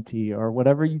sovereignty or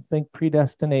whatever you think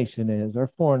predestination is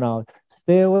or foreknowledge.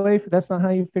 Stay away from that's not how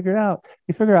you figure it out.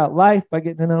 You figure out life by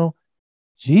getting to know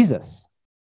Jesus.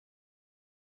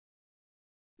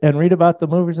 And read about the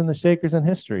movers and the shakers in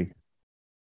history.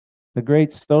 The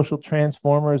great social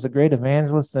transformers, the great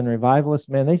evangelists and revivalists,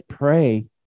 man, they pray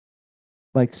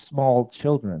like small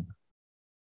children.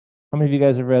 How many of you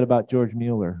guys have read about George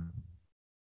Mueller?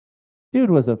 Dude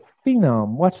was a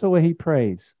phenom. Watch the way he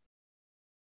prays.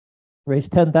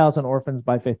 Raised 10,000 orphans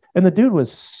by faith. And the dude was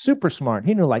super smart.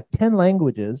 He knew like 10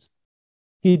 languages.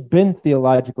 He'd been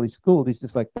theologically schooled. He's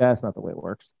just like, that's not the way it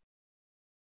works.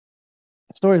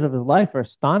 The stories of his life are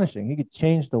astonishing. He could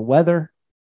change the weather.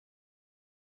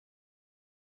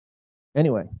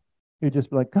 Anyway, he'd just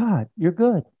be like, God, you're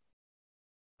good.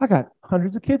 I got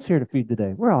hundreds of kids here to feed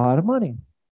today. We're all out of money.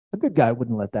 A good guy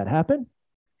wouldn't let that happen.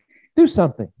 Do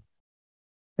something.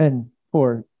 And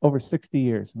for over 60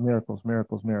 years, miracles,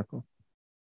 miracles, miracles.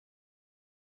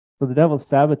 So the devil's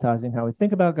sabotaging how we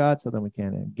think about God, so then we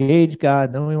can't engage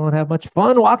God, then we won't have much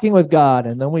fun walking with God,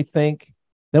 and then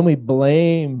we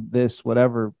blame this,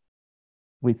 whatever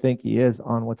we think he is,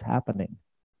 on what's happening.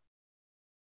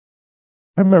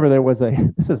 I remember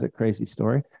this is a crazy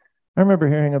story. I remember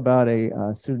hearing about a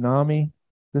tsunami.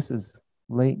 This is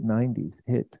late 90s,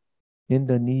 hit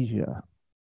Indonesia.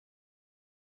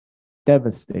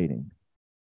 Devastating. I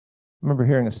remember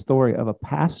hearing a story of a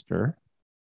pastor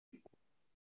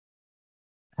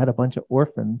had a bunch of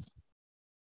orphans,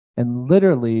 and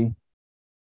literally,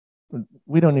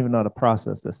 we don't even know how to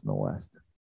process this in the West.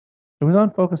 It was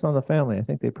unfocused on the family. I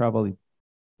think they probably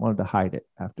wanted to hide it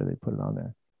after they put it on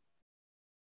there.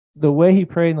 The way he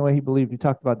prayed and the way he believed, we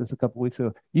talked about this a couple of weeks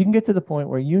ago, you can get to the point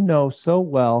where you know so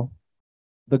well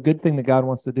the good thing that God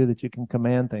wants to do that you can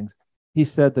command things. He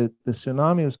said that the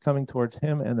tsunami was coming towards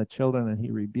him and the children, and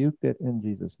he rebuked it in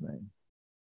Jesus' name.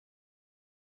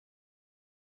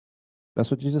 That's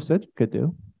what Jesus said you could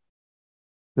do.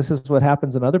 This is what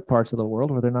happens in other parts of the world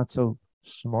where they're not so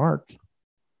smart.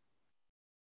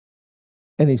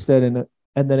 And he said,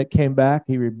 And then it came back.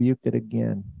 He rebuked it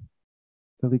again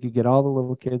so he could get all the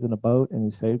little kids in a boat, and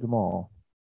he saved them all.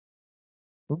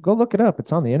 Well, go look it up.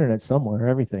 It's on the internet somewhere.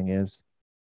 Everything is.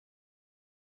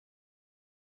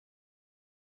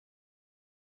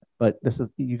 But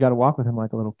you got to walk with him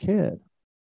like a little kid,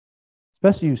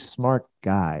 especially you smart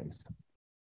guys.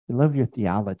 You love your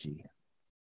theology.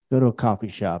 Go to a coffee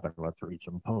shop and let's read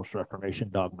some post-Reformation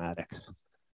dogmatics.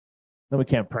 Then we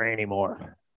can't pray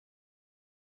anymore.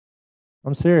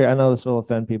 I'm serious. I know this will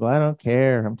offend people. I don't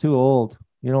care. I'm too old.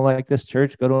 You don't like this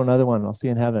church? Go to another one. I'll see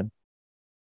you in heaven.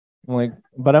 I'm like,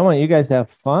 but I want you guys to have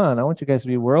fun. I want you guys to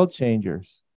be world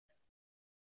changers.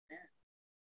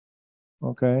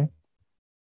 Okay.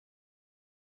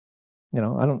 I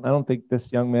don't think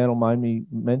this young man will mind me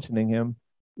mentioning him.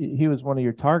 He was one of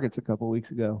your targets a couple of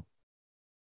weeks ago.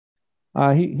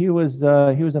 He was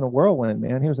in a whirlwind,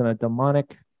 man. He was in a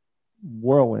demonic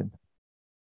whirlwind.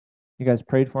 You guys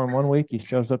prayed for him one week. He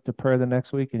shows up to prayer the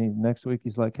next week, and next week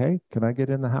he's like, "Hey, can I get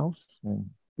in the house and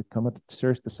become a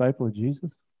serious disciple of Jesus?"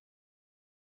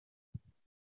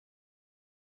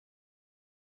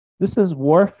 This is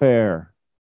warfare.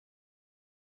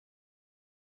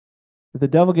 If the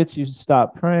devil gets you to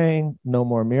stop praying, no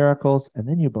more miracles, and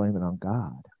then you blame it on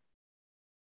God.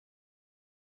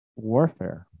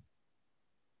 Warfare.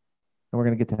 And we're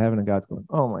going to get to heaven, and God's going,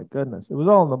 "Oh my goodness, it was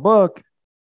all in the book.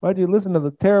 Why'd you listen to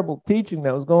the terrible teaching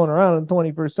that was going around in the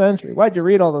 21st century? Why'd you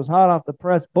read all those hot off the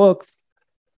press books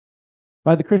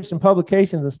by the Christian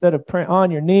publications instead of praying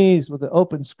on your knees with the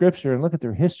open scripture and look at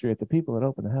their history at the people that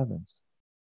opened the heavens?"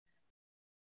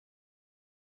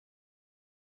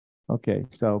 Okay,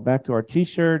 so back to our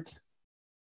t-shirts.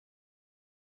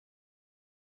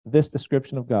 This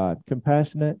description of God,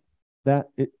 compassionate,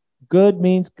 good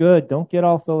means good. Don't get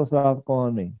all philosophical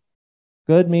on me.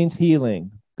 Good means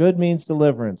healing. Good means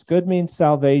deliverance. Good means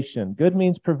salvation. Good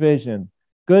means provision.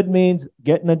 Good means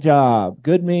getting a job.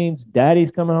 Good means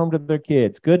daddy's coming home to their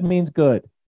kids. Good means good.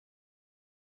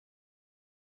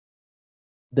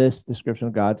 This description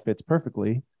of God fits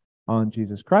perfectly on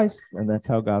Jesus Christ, and that's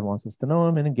how God wants us to know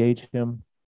him and engage him.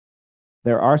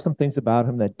 There are some things about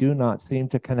him that do not seem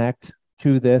to connect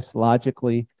to this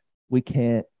logically. We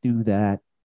can't do that.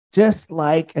 Just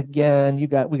like, again,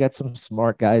 we got some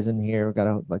smart guys in here. We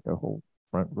got a whole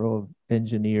front row of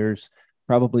engineers.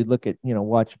 Probably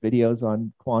watch videos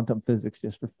on quantum physics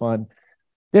just for fun.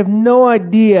 They have no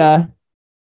idea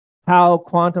how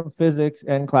quantum physics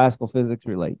and classical physics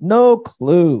relate. No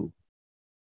clue.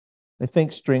 They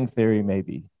think string theory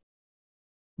maybe,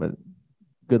 but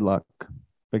good luck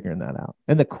figuring that out.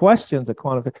 And the questions of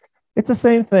quantum physics, it's the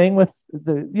same thing with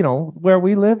where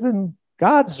we live in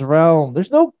God's realm. There's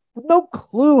no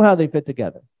clue how they fit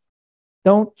together.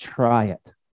 Don't try it.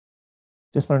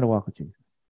 Just learn to walk with Jesus.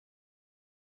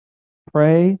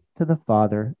 Pray to the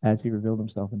Father as he revealed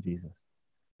himself in Jesus.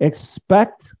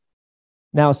 Expect.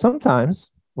 Now, sometimes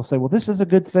we'll say, well, this is a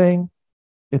good thing.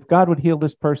 If God would heal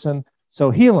this person, so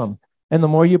heal him. And the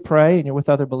more you pray and you're with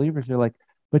other believers, you're like,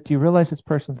 but do you realize this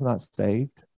person's not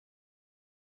saved?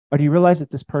 Or do you realize that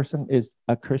this person is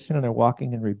a Christian and they're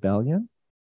walking in rebellion?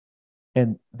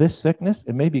 And this sickness,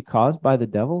 it may be caused by the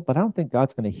devil, but I don't think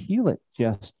God's going to heal it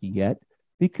just yet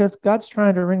because God's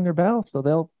trying to ring their bell,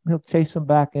 so he'll chase them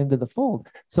back into the fold.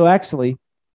 So actually,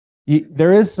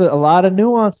 there is a lot of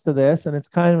nuance to this, and it's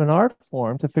kind of an art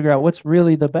form to figure out what's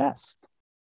really the best.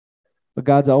 But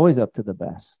God's always up to the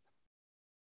best.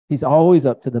 He's always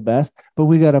up to the best, but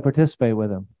we got to participate with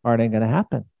him, or it ain't going to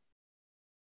happen.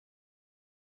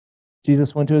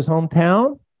 Jesus went to his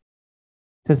hometown.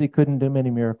 Says he couldn't do many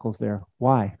miracles there.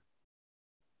 Why?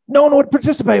 No one would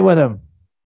participate with him.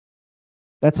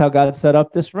 That's how God set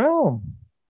up this realm.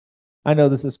 I know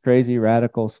this is crazy,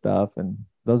 radical stuff, and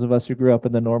those of us who grew up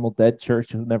in the normal dead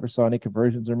church who never saw any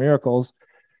conversions or miracles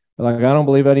are like, I don't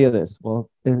believe any of this. Well,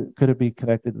 could it be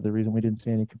connected to the reason we didn't see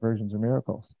any conversions or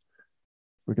miracles?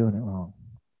 We're doing it wrong.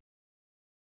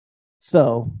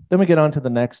 So then we get on to the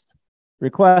next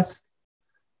request.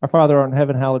 Our Father art in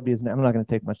heaven, hallowed be his name. I'm not going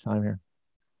to take much time here.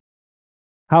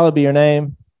 Hallowed be your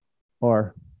name,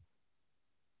 or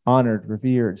honored,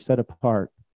 revered, set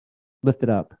apart, lifted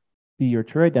up, be your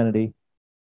true identity.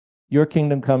 Your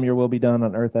kingdom come, your will be done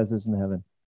on earth as is in heaven.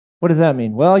 What does that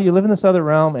mean? Well, you live in this other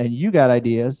realm and you got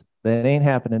ideas that ain't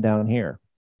happening down here.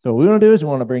 So what we want to do is we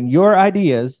want to bring your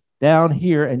ideas down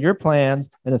here and your plans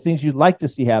and the things you'd like to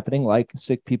see happening, like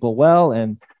sick people well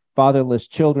and fatherless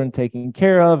children taken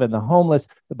care of and the homeless.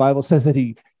 The Bible says that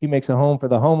he makes a home for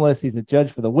the homeless. He's a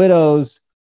judge for the widows.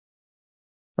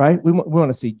 Right? We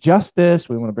want to see justice.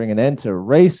 We want to bring an end to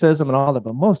racism and all that.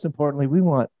 But most importantly, we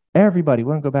want Everybody,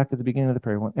 we're going to go back to the beginning of the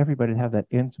prayer. We want everybody to have that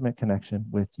intimate connection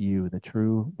with you, the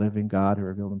true living God who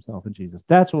revealed himself in Jesus.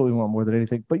 That's what we want more than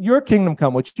anything. But your kingdom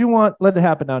come, what you want, let it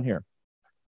happen down here.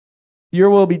 Your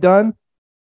will be done.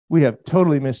 We have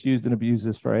totally misused and abused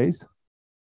this phrase.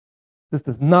 This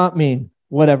does not mean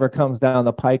whatever comes down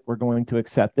the pike, we're going to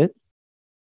accept it.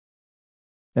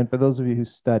 And for those of you who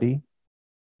study,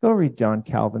 go read John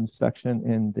Calvin's section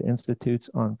in the Institutes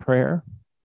on Prayer.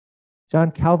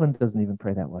 John Calvin doesn't even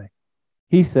pray that way.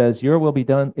 He says, your will be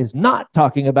done is not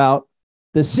talking about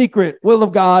the secret will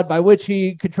of God by which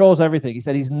he controls everything. He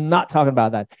said he's not talking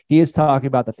about that. He is talking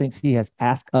about the things he has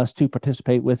asked us to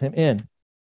participate with him in.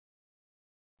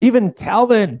 Even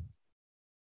Calvin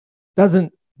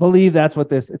doesn't believe that's what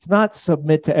this, it's not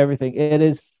submit to everything. It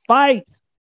is fight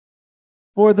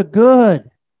for the good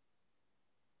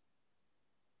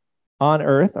on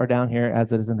earth or down here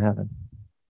as it is in heaven.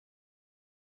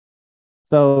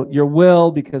 So your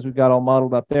will, because we've got all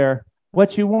modeled up there,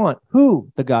 what you want.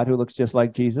 Who? The God who looks just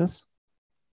like Jesus.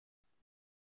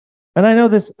 And I know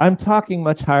this, I'm talking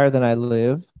much higher than I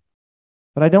live,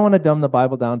 but I don't want to dumb the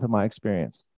Bible down to my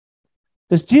experience.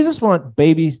 Does Jesus want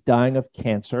babies dying of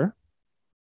cancer?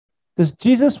 Does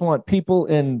Jesus want people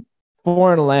in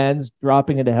foreign lands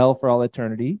dropping into hell for all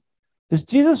eternity? Does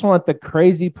Jesus want the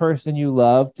crazy person you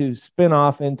love to spin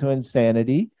off into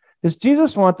insanity? Does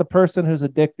Jesus want the person who's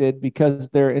addicted because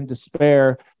they're in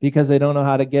despair, because they don't know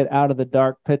how to get out of the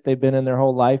dark pit they've been in their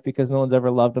whole life because no one's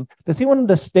ever loved them? Does he want them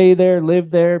to stay there,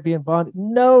 live there, be in bondage?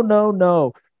 No, no,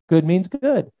 no. Good means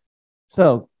good.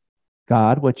 So,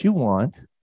 God, what you want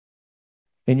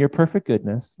in your perfect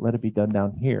goodness, let it be done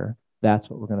down here.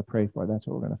 That's what we're going to pray for. That's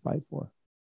what we're going to fight for.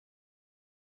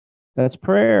 That's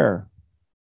prayer.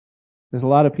 There's a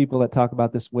lot of people that talk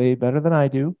about this way better than I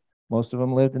do. Most of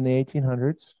them lived in the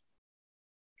 1800s.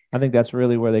 I think that's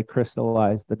really where they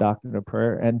crystallized the doctrine of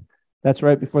prayer. And that's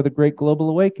right before the Great Global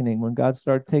Awakening, when God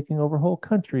started taking over whole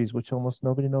countries, which almost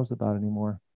nobody knows about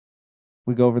anymore.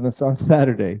 We go over this on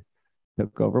Saturday.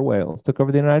 Took over Wales, took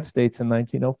over the United States in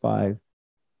 1905,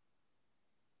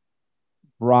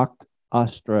 rocked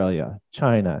Australia,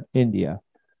 China, India,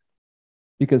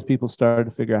 because people started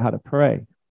to figure out how to pray.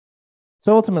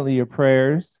 So ultimately, your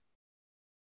prayers,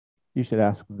 you should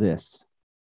ask this.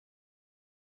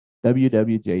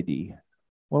 WWJD.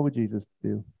 What would Jesus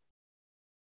do?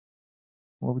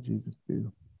 What would Jesus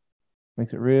do?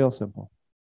 Makes it real simple.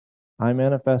 I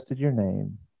manifested your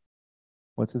name.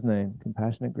 What's his name?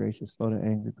 Compassionate, gracious, slow to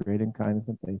anger, great in kindness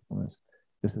and faithfulness.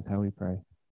 This is how we pray.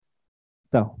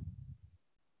 So,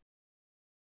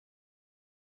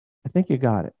 I think you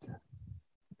got it.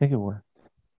 I think it worked.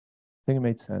 I think it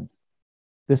made sense.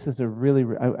 This is a really,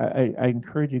 I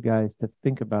encourage you guys to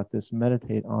think about this,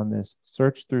 meditate on this,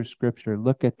 search through scripture,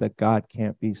 look at the God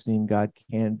can't be seen, God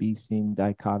can be seen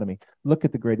dichotomy. Look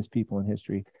at the greatest people in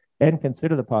history and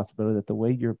consider the possibility that the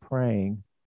way you're praying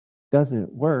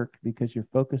doesn't work because you're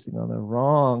focusing on the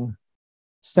wrong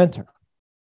center.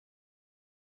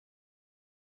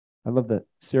 I love the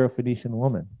Syrophoenician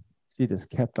woman. She just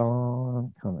kept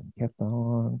on coming, kept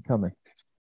on coming.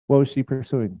 What was she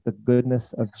pursuing? The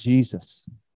goodness of Jesus.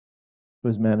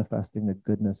 Was manifesting the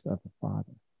goodness of the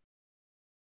Father.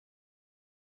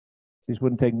 She just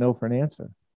wouldn't take no for an answer.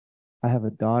 I have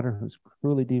a daughter who's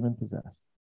cruelly demon-possessed.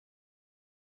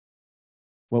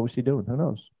 What was she doing? Who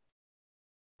knows?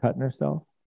 Cutting herself?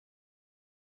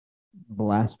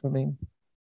 Blaspheming?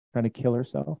 Trying to kill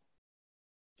herself?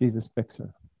 Jesus fixed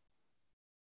her.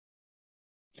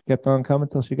 She kept on coming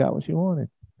until she got what she wanted.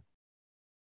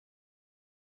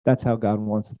 That's how God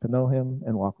wants us to know him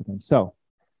and walk with him. So,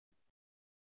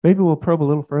 maybe we'll probe a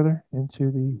little further into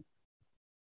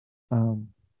the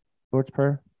Lord's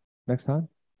Prayer next time.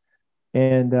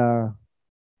 And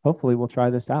hopefully we'll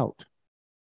try this out.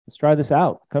 Let's try this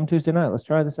out. Come Tuesday night, let's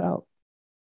try this out.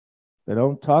 But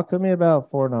don't talk to me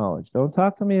about foreknowledge. Don't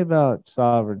talk to me about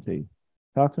sovereignty.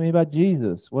 Talk to me about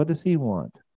Jesus. What does he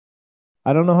want?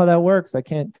 I don't know how that works. I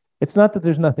can't. It's not that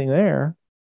there's nothing there.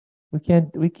 We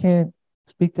can't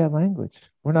speak that language.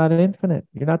 We're not infinite.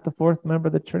 You're not the fourth member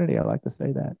of the Trinity. I like to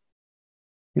say that.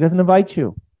 He doesn't invite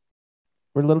you.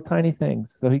 We're little tiny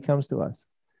things. So he comes to us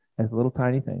as little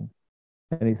tiny things.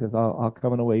 And he says, I'll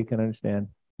come in a way you can understand.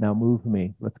 Now move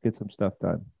me. Let's get some stuff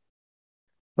done.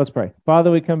 Let's pray.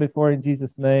 Father, we come before you in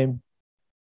Jesus' name.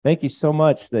 Thank you so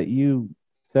much that you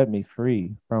set me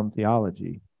free from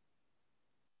theology.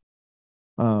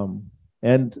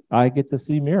 And I get to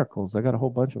see miracles. I got a whole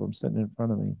bunch of them sitting in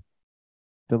front of me.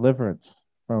 Deliverance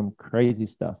from crazy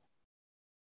stuff.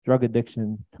 Drug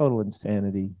addiction, total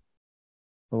insanity.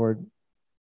 Lord,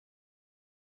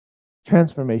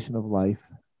 transformation of life.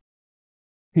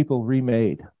 People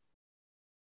remade.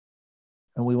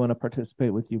 and we want to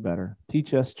participate with you better.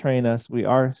 Teach us, train us. We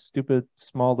are stupid,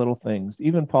 small little things.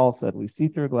 Even Paul said, we see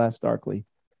through a glass darkly,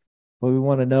 but we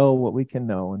want to know what we can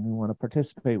know, and we want to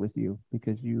participate with you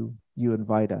because you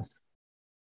invite us.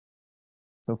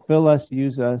 So fill us,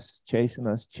 use us, chasten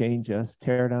us, change us,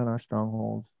 tear down our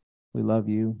strongholds. We love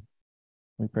you.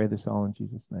 We pray this all in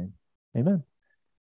Jesus' name. Amen.